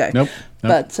 Well, there you go. Nope.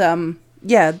 But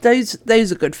yeah, those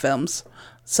are good films.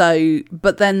 So,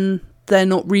 but then they're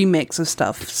not remakes of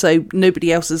stuff, so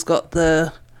nobody else has got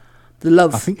the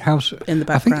love. I think House in the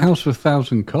background. I think House of a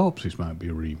Thousand Corpses might be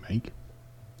a remake.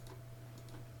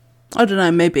 I don't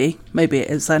know. Maybe it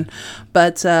is then.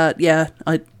 But yeah,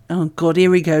 oh god,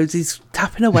 here he goes. He's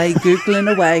tapping away,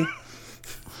 googling away.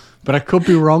 But I could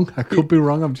be wrong.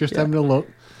 I'm just having a look.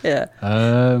 Yeah.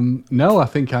 No, I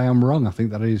think I am wrong. I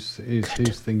think that is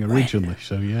his thing originally.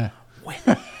 So yeah.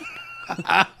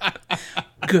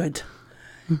 Good.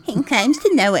 He claims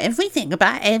to know everything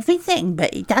about everything,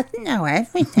 but he doesn't know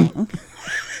everything.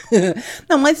 No,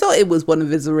 I thought it was one of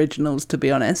his originals, to be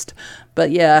honest.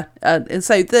 But yeah, and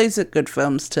so those are good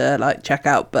films to like check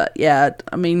out. But yeah,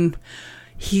 I mean,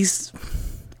 he's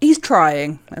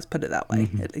trying. Let's put it that way.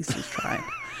 At least he's trying.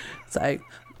 So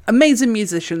amazing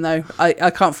musician, though.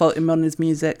 I can't fault him on his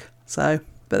music. So,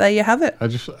 but there you have it. I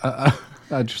just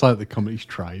like the comment. He's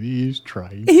trying. He is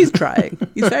trying. He's trying.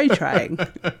 He's very trying.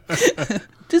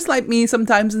 Just like me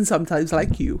sometimes, and sometimes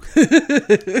like you.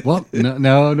 What?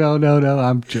 No.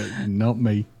 I'm not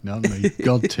me.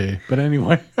 God tier. But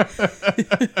anyway.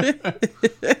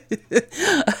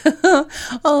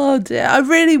 Oh dear, I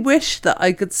really wish that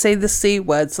I could say the C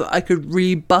word so that I could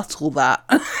rebuttal that.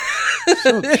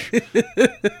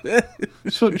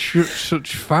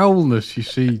 Such foulness, you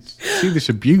see this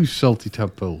abuse, Salty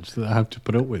Tadpoles, that I have to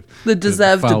put up with. The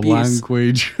deserved foul abuse.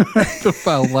 Language, the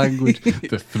foul language,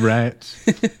 the threats.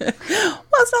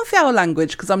 Well, it's not foul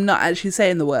language because I'm not actually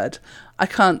saying the word. I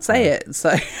can't say it,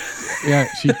 so... Yeah,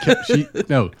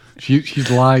 she's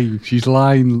lying. She's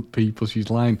lying, people. She's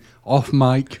lying. Off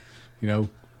mic,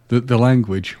 the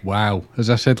language. Wow. As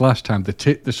I said last time,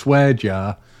 the swear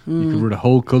jar, you could run a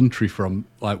whole country from,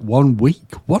 like, 1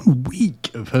 week. 1 week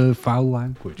of her foul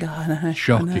language. I know.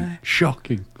 Shocking.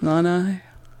 Shocking. I know.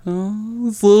 Oh,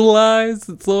 it's all lies.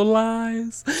 It's all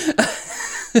lies.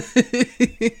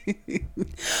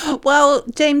 Well,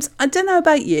 James, I don't know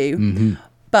about you,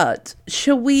 but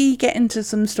shall we get into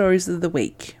some stories of the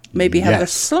week? Maybe have a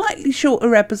Yes. slightly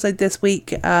shorter episode this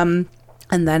week, and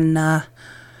then,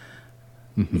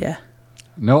 yeah.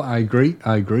 No, I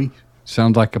agree.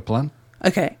 Sounds like a plan.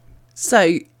 Okay,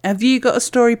 so have you got a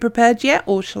story prepared yet,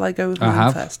 or shall I go with I mine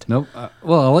have. first? No,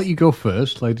 well, I'll let you go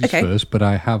first, ladies Okay. first, but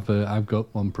I've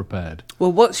got one prepared.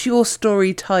 Well, what's your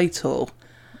story title?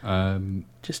 It's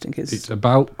Just in case.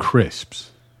 about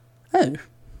crisps. Oh.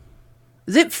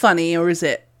 Is it funny, or is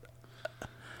it...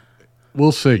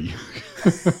 We'll see.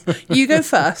 You go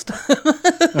first.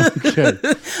 Okay.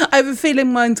 I have a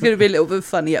feeling mine's going to be a little bit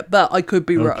funnier, but I could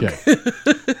be wrong. Okay.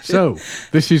 So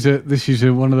this is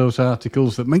one of those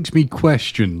articles that makes me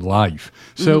question life.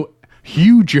 So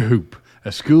huge hoop.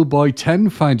 A schoolboy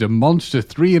 10 finds a monster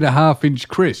 3.5-inch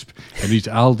crisp in his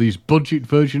Aldi's budget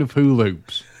version of hula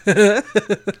hoops.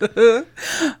 The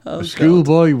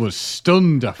schoolboy was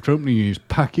stunned after opening his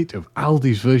packet of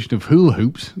Aldi's version of hula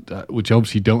hoops, which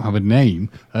obviously don't have a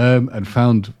name, and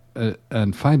finding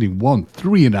one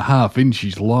 3.5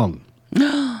 inches long.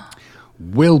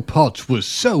 Will Potts was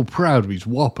so proud of his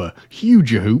Whopper huge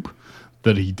hoop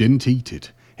that he didn't eat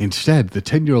it. Instead, the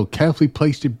 10-year-old carefully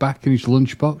placed it back in his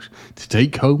lunchbox to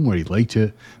take home, where he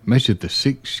later measured the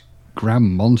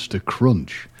 6-gram monster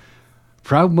crunch.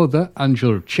 Proud mother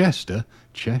Angela of Cheshire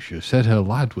said her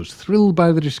lad was thrilled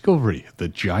by the discovery of the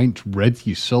giant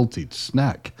ready salted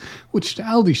snack, which the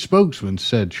Aldi spokesman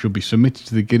said should be submitted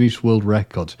to the Guinness World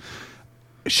Records.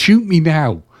 Shoot me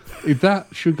now. If that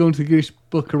should go into the Guinness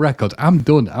Book of Records, I'm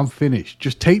done. I'm finished.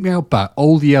 Just take me out back.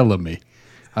 Old yell at me.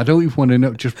 I don't even want to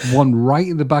know. Just one right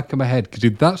in the back of my head. Because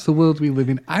if that's the world we live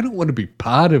in, I don't want to be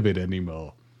part of it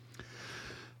anymore.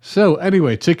 So,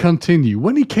 anyway, to continue,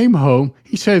 when he came home,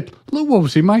 he said, "Look what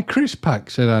was in my crisp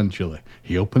pack," said Angela.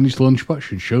 He opened his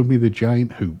lunchbox and showed me the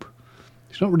giant hoop.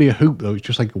 It's not really a hoop, though. It's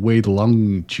just like a weird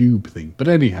long tube thing. But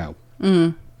anyhow,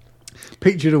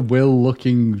 picture of Will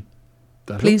looking...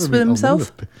 Pleased with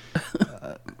himself?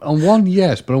 On one,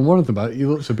 yes, but on one of them, he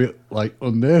looks a bit like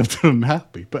unnerved and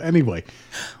unhappy. But anyway...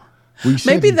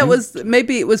 Maybe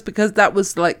it was because that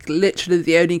was like literally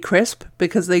the only crisp,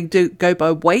 because they do go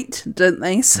by weight, don't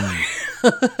they? So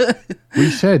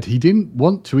we said he didn't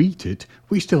want to eat it.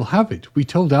 We still have it. We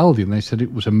told Aldi and they said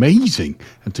it was amazing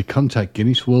and to contact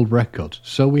Guinness World Records.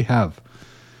 So we have.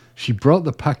 She brought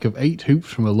the pack of 8 hoops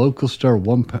from a local store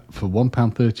for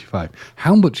 £1.35.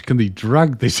 How much can they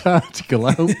drag this article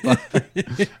out by?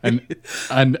 And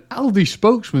Aldi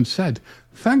spokesman said,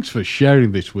 "Thanks for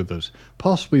sharing this with us.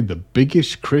 Possibly the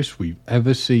biggest crisp we've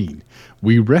ever seen.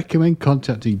 We recommend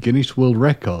contacting Guinness World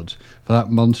Records for that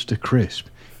monster crisp."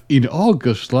 In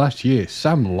August last year,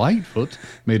 Sam Lightfoot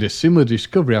made a similar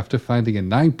discovery after finding a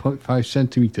 9.5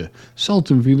 centimetre salt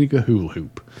and vinegar hula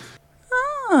hoop.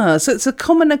 so it's a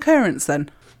common occurrence then.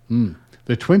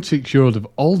 The 26-year-old of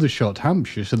Aldershot,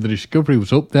 Hampshire, said the discovery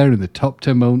was up there in the top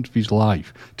 10 moments of his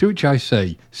life. To which I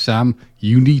say, Sam,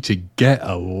 you need to get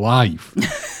a life.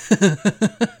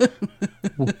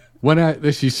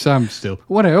 This is Sam still.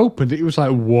 When I opened it, it was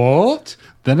like, what?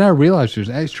 Then I realised it was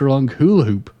an extra long hula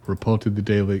hoop, reported the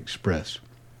Daily Express.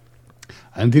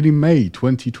 And in May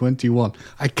 2021,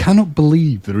 I cannot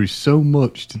believe there is so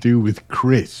much to do with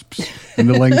crisps and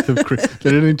the length of crisps.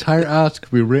 That an entire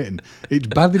article be written. It's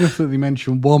bad enough that they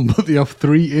mention one, but they have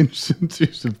 3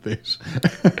 instances of this.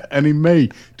 And in May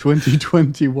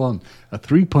 2021, a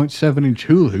 3.7-inch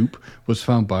hula hoop was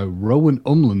found by Rowan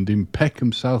Umland in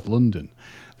Peckham, South London.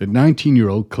 The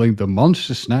 19-year-old claimed the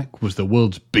monster snack was the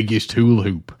world's biggest hula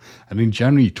hoop. And in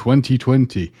January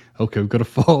 2020, okay, we've got a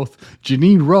fourth,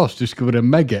 Janine Ross discovered a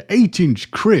mega 8-inch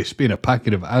crisp in a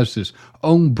packet of Asda's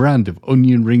own brand of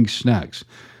onion ring snacks.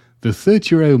 The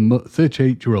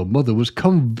 38-year-old mother was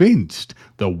convinced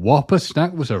the Whopper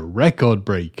snack was a record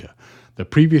breaker. The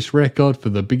previous record for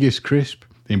the biggest crisp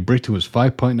in Britain was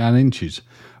 5.9 inches.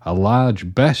 a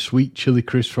large best sweet chili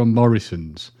crisp from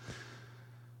Morrison's.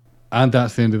 And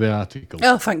that's the end of the article.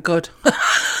 Oh, thank God.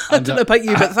 I don't know about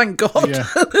you, but thank God. Yeah.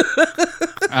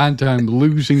 And I'm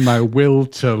losing my will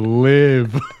to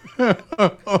live.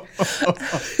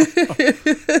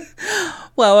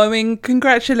 Well, I mean,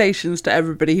 congratulations to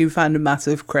everybody who found a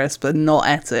massive crisp and not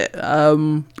ate it.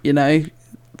 You know,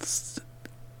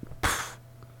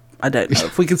 I don't know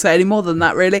if we can say any more than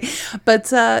that, really.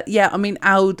 But yeah, I mean,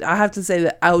 I have to say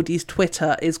that Audi's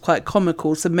Twitter is quite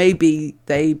comical. So maybe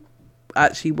they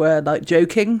actually were like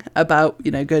joking about,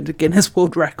 you know, going to Guinness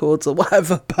World Records or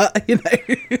whatever. But you know.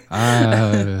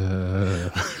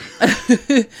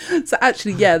 So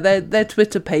actually, yeah, their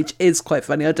Twitter page is quite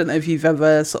funny. I don't know if you've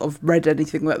ever sort of read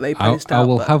anything that they post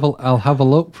out. I'll have a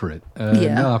look for it.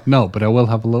 Yeah. No, but I will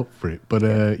have a look for it.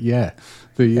 But yeah.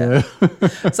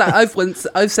 So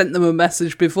I've sent them a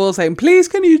message before saying, please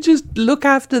can you just look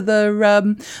after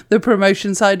the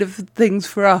promotion side of things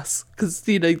for us, because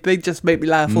you know they just make me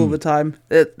laugh all the time.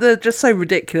 They're just so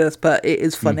ridiculous, but it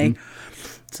is funny.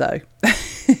 So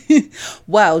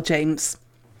well, James,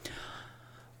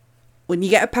 when you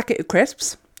get a packet of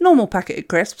crisps, normal packet of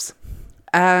crisps,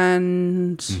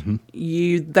 and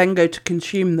you then go to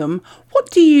consume them,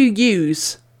 what do you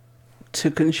use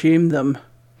to consume them?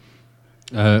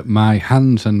 My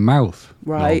hands and mouth,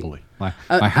 right? Normally, my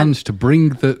hands to bring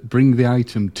the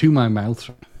item to my mouth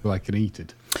so I can eat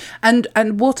it. And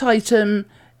what item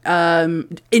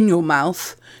in your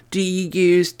mouth do you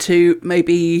use to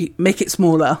maybe make it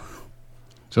smaller?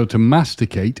 So to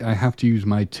masticate, I have to use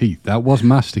my teeth. That was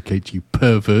masticate, you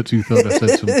pervert who thought I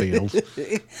said something else.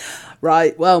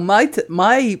 Right. Well, my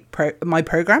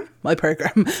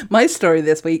story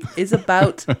this week is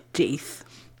about teeth.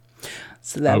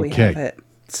 So there we have it.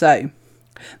 So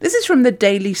this is from the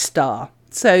Daily Star.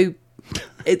 So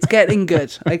it's getting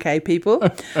good. Okay, people.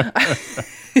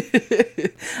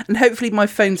 And hopefully my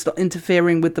phone's not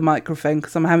interfering with the microphone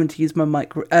because I'm having to use my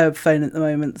phone at the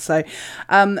moment. So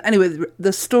anyway,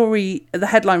 the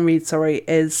headline reads,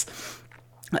 is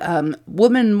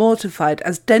woman mortified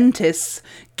as dentists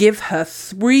give her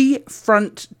 3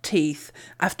 front teeth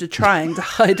after trying to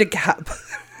hide a gap.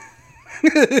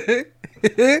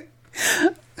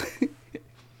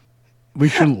 We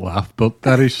shouldn't laugh, but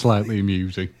that is slightly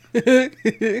amusing.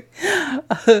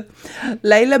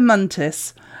 Layla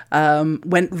Muntis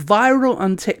went viral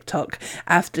on TikTok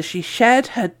after she shared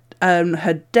her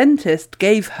dentist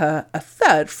gave her a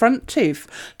 3rd front tooth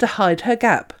to hide her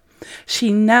gap.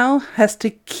 She now has to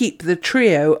keep the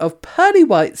trio of pearly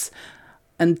whites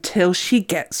until she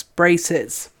gets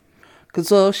braces,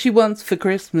 because all she wants for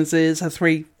Christmas is her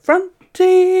 3 front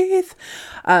teeth.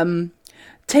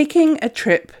 Taking a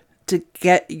trip to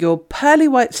get your pearly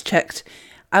whites checked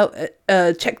out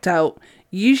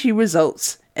usually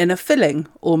results in a filling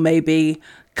or maybe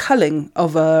culling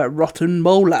of a rotten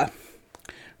molar.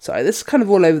 Sorry, this is kind of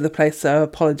all over the place, so I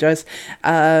apologise.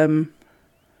 Oh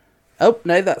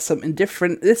no, that's something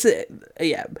different. This is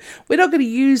we're not going to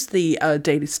use the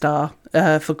Daily Star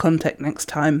for context next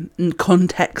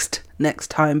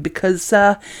time because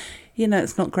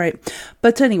it's not great.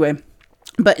 But anyway,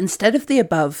 instead of the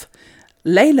above,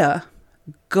 Layla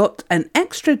got an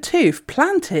extra tooth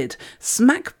planted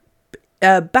smack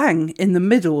bang in the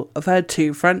middle of her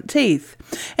 2 front teeth.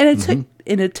 In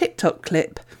a TikTok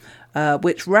clip,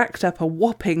 which racked up a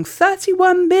whopping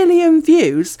 31 million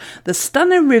views, the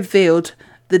stunner revealed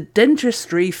the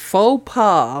dentistry faux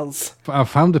pas. I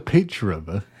found a picture of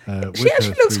her. She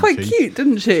actually looks quite cute,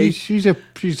 doesn't she? She's a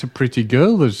pretty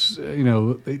girl. As you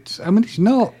know, it's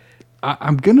not.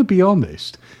 I'm going to be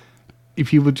honest.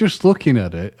 If you were just looking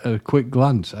at it at a quick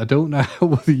glance, I don't know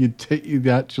whether you'd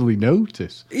actually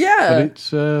notice. Yeah,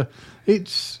 but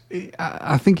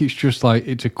I think it's just like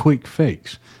it's a quick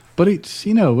fix. But it's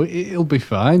it'll be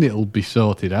fine. It'll be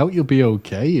sorted out. You'll be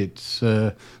okay. It's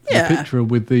the picture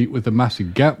with the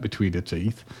massive gap between her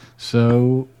teeth.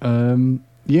 So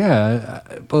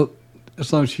but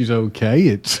as long as she's okay,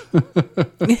 it's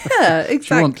yeah,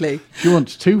 exactly. She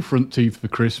wants 2 front teeth for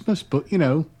Christmas, but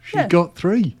she's got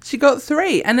 3. She got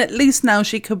 3, and at least now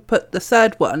she could put the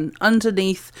 3rd one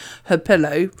underneath her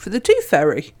pillow for the tooth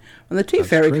fairy when the tooth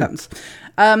fairy comes.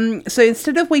 So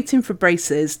instead of waiting for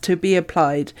braces to be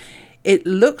applied, it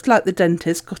looked like the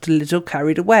dentist got a little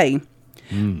carried away.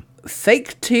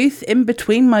 Fake tooth in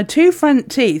between my 2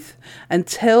 front teeth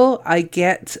until I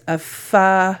get a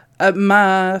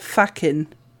mafakin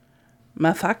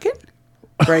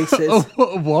braces.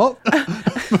 What?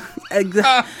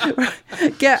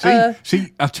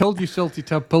 See, I told you, Salty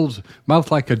Tadpoles,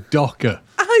 mouth like a docker.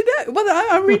 I know. Well,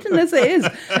 I'm reading as it is.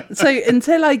 So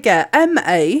until I get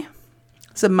MA,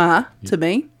 so ma to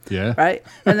me, Yeah. Right?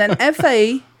 And then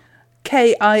Fakin.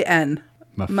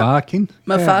 Mafarkin?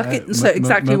 Mafarkin. So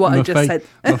exactly what I just said.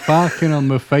 Mafarkin or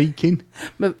mafakin?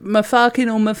 Mafarkin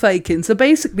or mafakin. So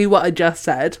basically what I just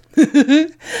said.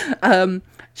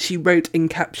 She wrote in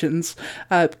captions,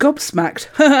 gobsmacked.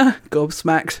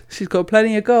 Gobsmacked. She's got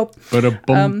plenty of gob. But a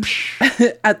bump.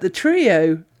 At the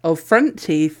trio of front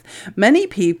teeth, many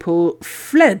people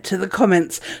fled to the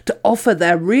comments to offer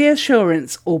their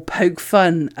reassurance or poke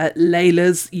fun at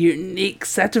Layla's unique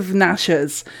set of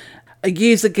gnashers. A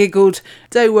user giggled,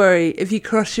 "Don't worry, if you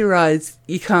cross your eyes,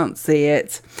 you can't see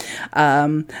it."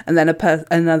 And then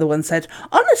another one said,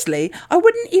 "Honestly, I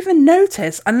wouldn't even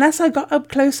notice unless I got up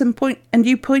close and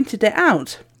you pointed it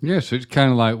out." Yeah, so it's kind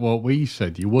of like what we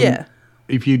said. You wouldn't, Yeah.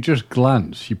 If you just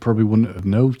glance, you probably wouldn't have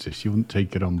noticed. You wouldn't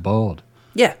take it on board.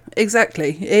 Yeah,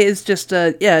 exactly. It is just,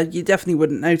 you definitely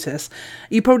wouldn't notice.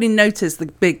 You probably notice the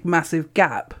big, massive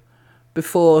gap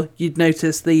before you'd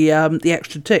notice the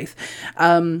extra tooth.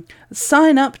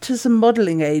 Sign up to some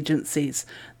modelling agencies.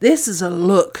 This is a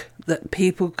look that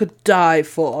people could die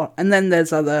for. And then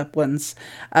there's other ones.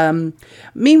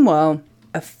 Meanwhile,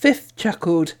 a fifth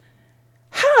chuckled,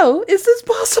 "How is this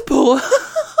possible?"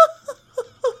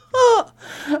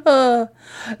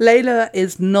 Layla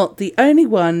is not the only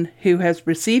one who has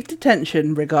received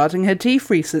attention regarding her teeth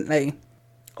recently.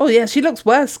 Oh yeah, she looks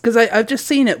worse because I've just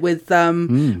seen it with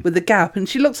the gap, and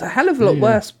she looks a hell of a lot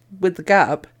worse with the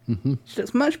gap. Mm-hmm. She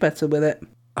looks much better with it.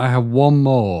 I have one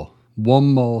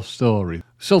more story.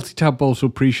 Salty Tadpoles will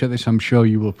appreciate this. I'm sure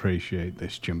you will appreciate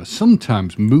this, Jim.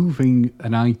 Sometimes moving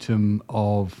an item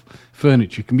of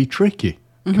furniture can be tricky.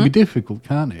 It can be difficult,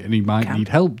 can't it? And you might need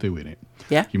help doing it.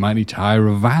 Yeah. You might need to hire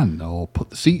a van or put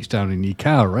the seats down in your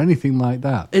car or anything like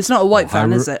that. It's not a white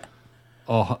van, is it?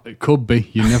 Or it could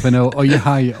be. You never know. Or you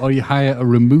hire a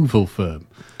removal firm.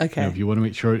 Okay. If you want to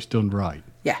make sure it's done right.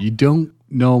 Yeah. You don't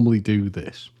normally do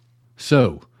this.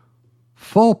 So,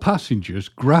 4 passengers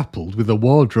grappled with a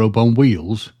wardrobe on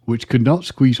wheels which could not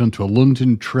squeeze onto a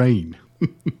London train.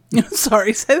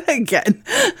 Sorry, say that again.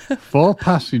 4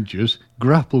 passengers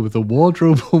grappled with a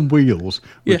wardrobe on wheels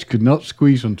which could not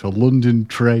squeeze onto a London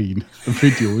train. A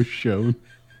video was shown.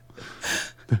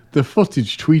 The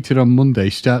footage tweeted on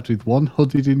Monday starts with one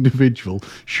hooded individual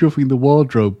shoving the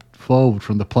wardrobe forward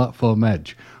from the platform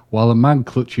edge, while a man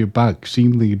clutching a bag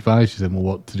seemingly advises them on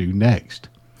what to do next.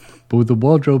 But with the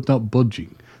wardrobe not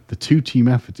budging, the 2-team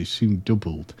effort is soon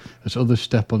doubled as others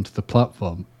step onto the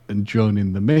platform and join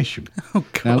in the mission. Oh,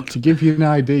 God. Now, to give you an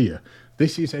idea,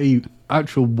 this is a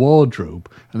actual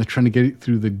wardrobe, and they're trying to get it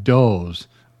through the doors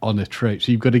on a train.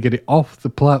 So you've got to get it off the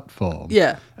platform.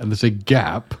 Yeah. And there's a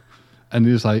gap. And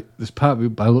there's part of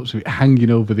it, by the looks of it, hanging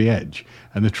over the edge,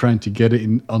 and they're trying to get it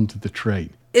in onto the train.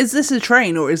 Is this a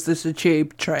train or is this a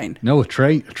tube train? No, a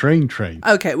train.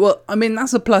 Okay, well, I mean,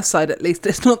 that's a plus side at least.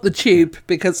 It's not the tube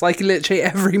because, literally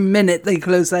every minute they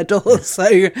close their doors, so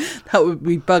that would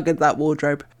be buggered, that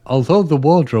wardrobe. Although the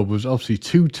wardrobe was obviously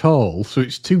too tall, so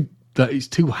it's too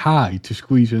high to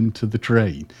squeeze into the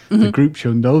train, the group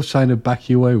showed no sign of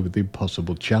backing away with the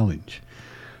impossible challenge.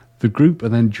 The group are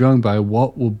then joined by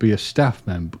what could be a staff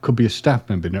member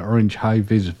in an orange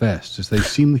high-vis vest as they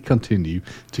seemingly continue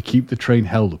to keep the train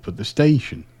held up at the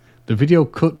station. The video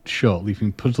cut short,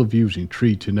 leaving puzzled viewers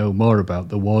intrigued to know more about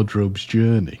the wardrobe's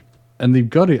journey. And they've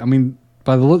got it, I mean,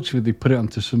 by the looks of it, they put it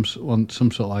onto some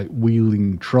sort of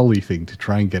wheeling trolley thing to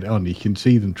try and get it on. You can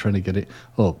see them trying to get it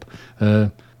up.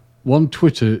 One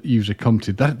Twitter user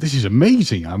commented that this is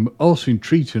amazing. I'm also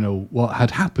intrigued to know what had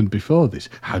happened before this.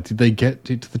 How did they get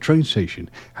it to the train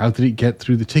station? How did it get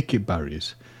through the ticket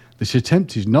barriers? This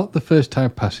attempt is not the first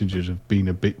time passengers have been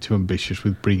a bit too ambitious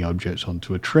with bringing objects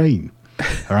onto a train.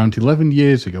 Around 11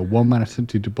 years ago, one man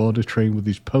attempted to board a train with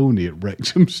his pony at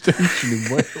Wrexham Station in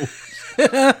Wales.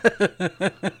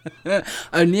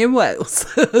 Only in Wales.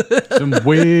 Some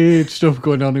weird stuff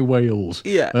going on in Wales.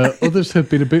 Yeah. Others have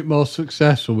been a bit more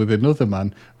successful, with another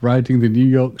man riding the New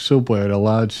York subway on a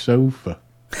large sofa.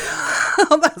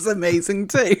 Oh, that's amazing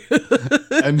too.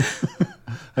 And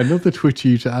another Twitter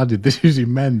user added, "This is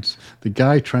immense. The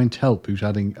guy trying to help who's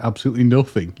adding absolutely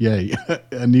nothing. Yay,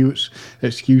 a new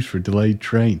excuse for a delayed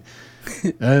train."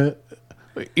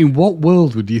 In what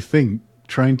world would you think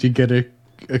trying to get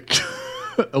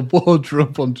a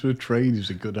wardrobe onto a train is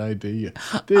a good idea?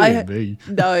 Dear me.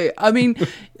 No, I mean,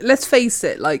 let's face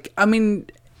it.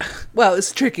 Well,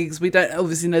 it's tricky because we don't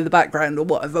obviously know the background or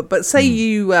whatever. But say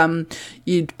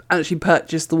you'd actually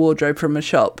purchased the wardrobe from a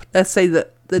shop. Let's say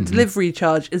that the delivery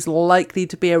charge is likely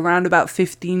to be around about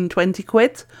 15-20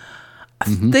 quid. I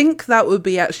think that would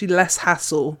be actually less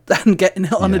hassle than getting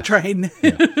it on a train.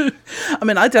 Yeah. I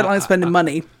mean, I don't like spending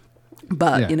money,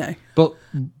 but,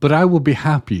 But I would be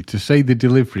happy to say the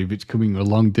delivery, if it's coming a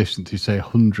long distance, is say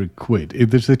 £100. If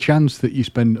there's a chance that you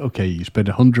spend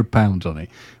 £100 on it,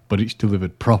 but it's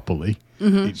delivered properly,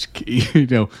 it's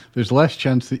there's less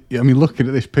chance that, looking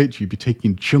at this picture, you'd be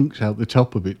taking chunks out the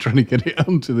top of it trying to get it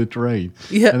onto the train.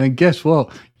 Yeah. And then guess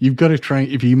what? You've got to try,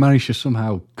 if you manage to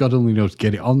somehow, God only knows,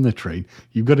 get it on the train,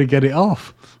 you've got to get it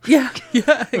off. Yeah,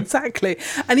 exactly.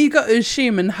 And you've got to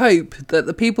assume and hope that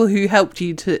the people who helped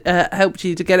you to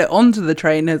get it onto the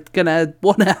train are going to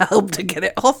want to help to get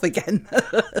it off again.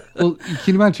 Well, you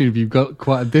can imagine if you've got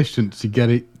quite a distance to get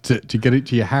it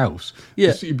to your house.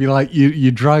 Yeah. You'd be like,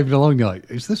 you're driving along, you're like,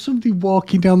 is there somebody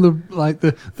walking down the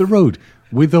road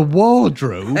with a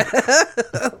wardrobe?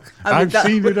 I've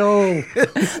seen it all.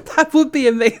 That would be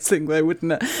amazing, though,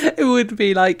 wouldn't it? It would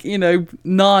be like,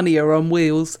 Narnia on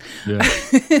wheels. Yeah.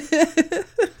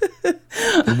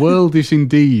 The world is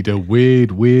indeed a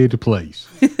weird, weird place.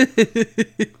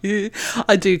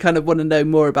 I do kind of want to know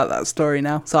more about that story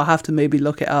now, so I'll have to maybe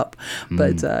look it up.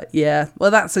 But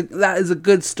well, that is a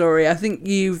good story. I think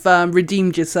you've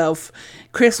redeemed yourself.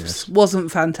 Crisps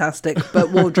wasn't fantastic,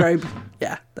 but wardrobe,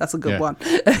 yeah, that's a good one.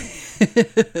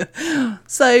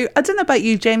 So I don't know about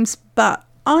you, James, but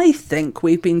I think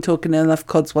we've been talking enough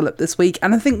Codswallop this week,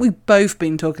 and I think we've both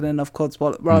been talking enough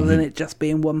Codswallop rather than it just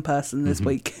being one person this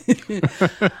week.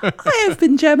 I have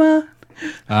been Gemma.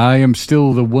 I am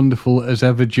still the wonderful as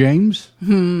ever, James.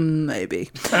 Maybe.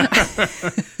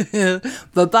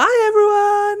 Bye-bye,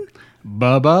 everyone.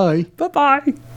 Bye-bye. Bye-bye.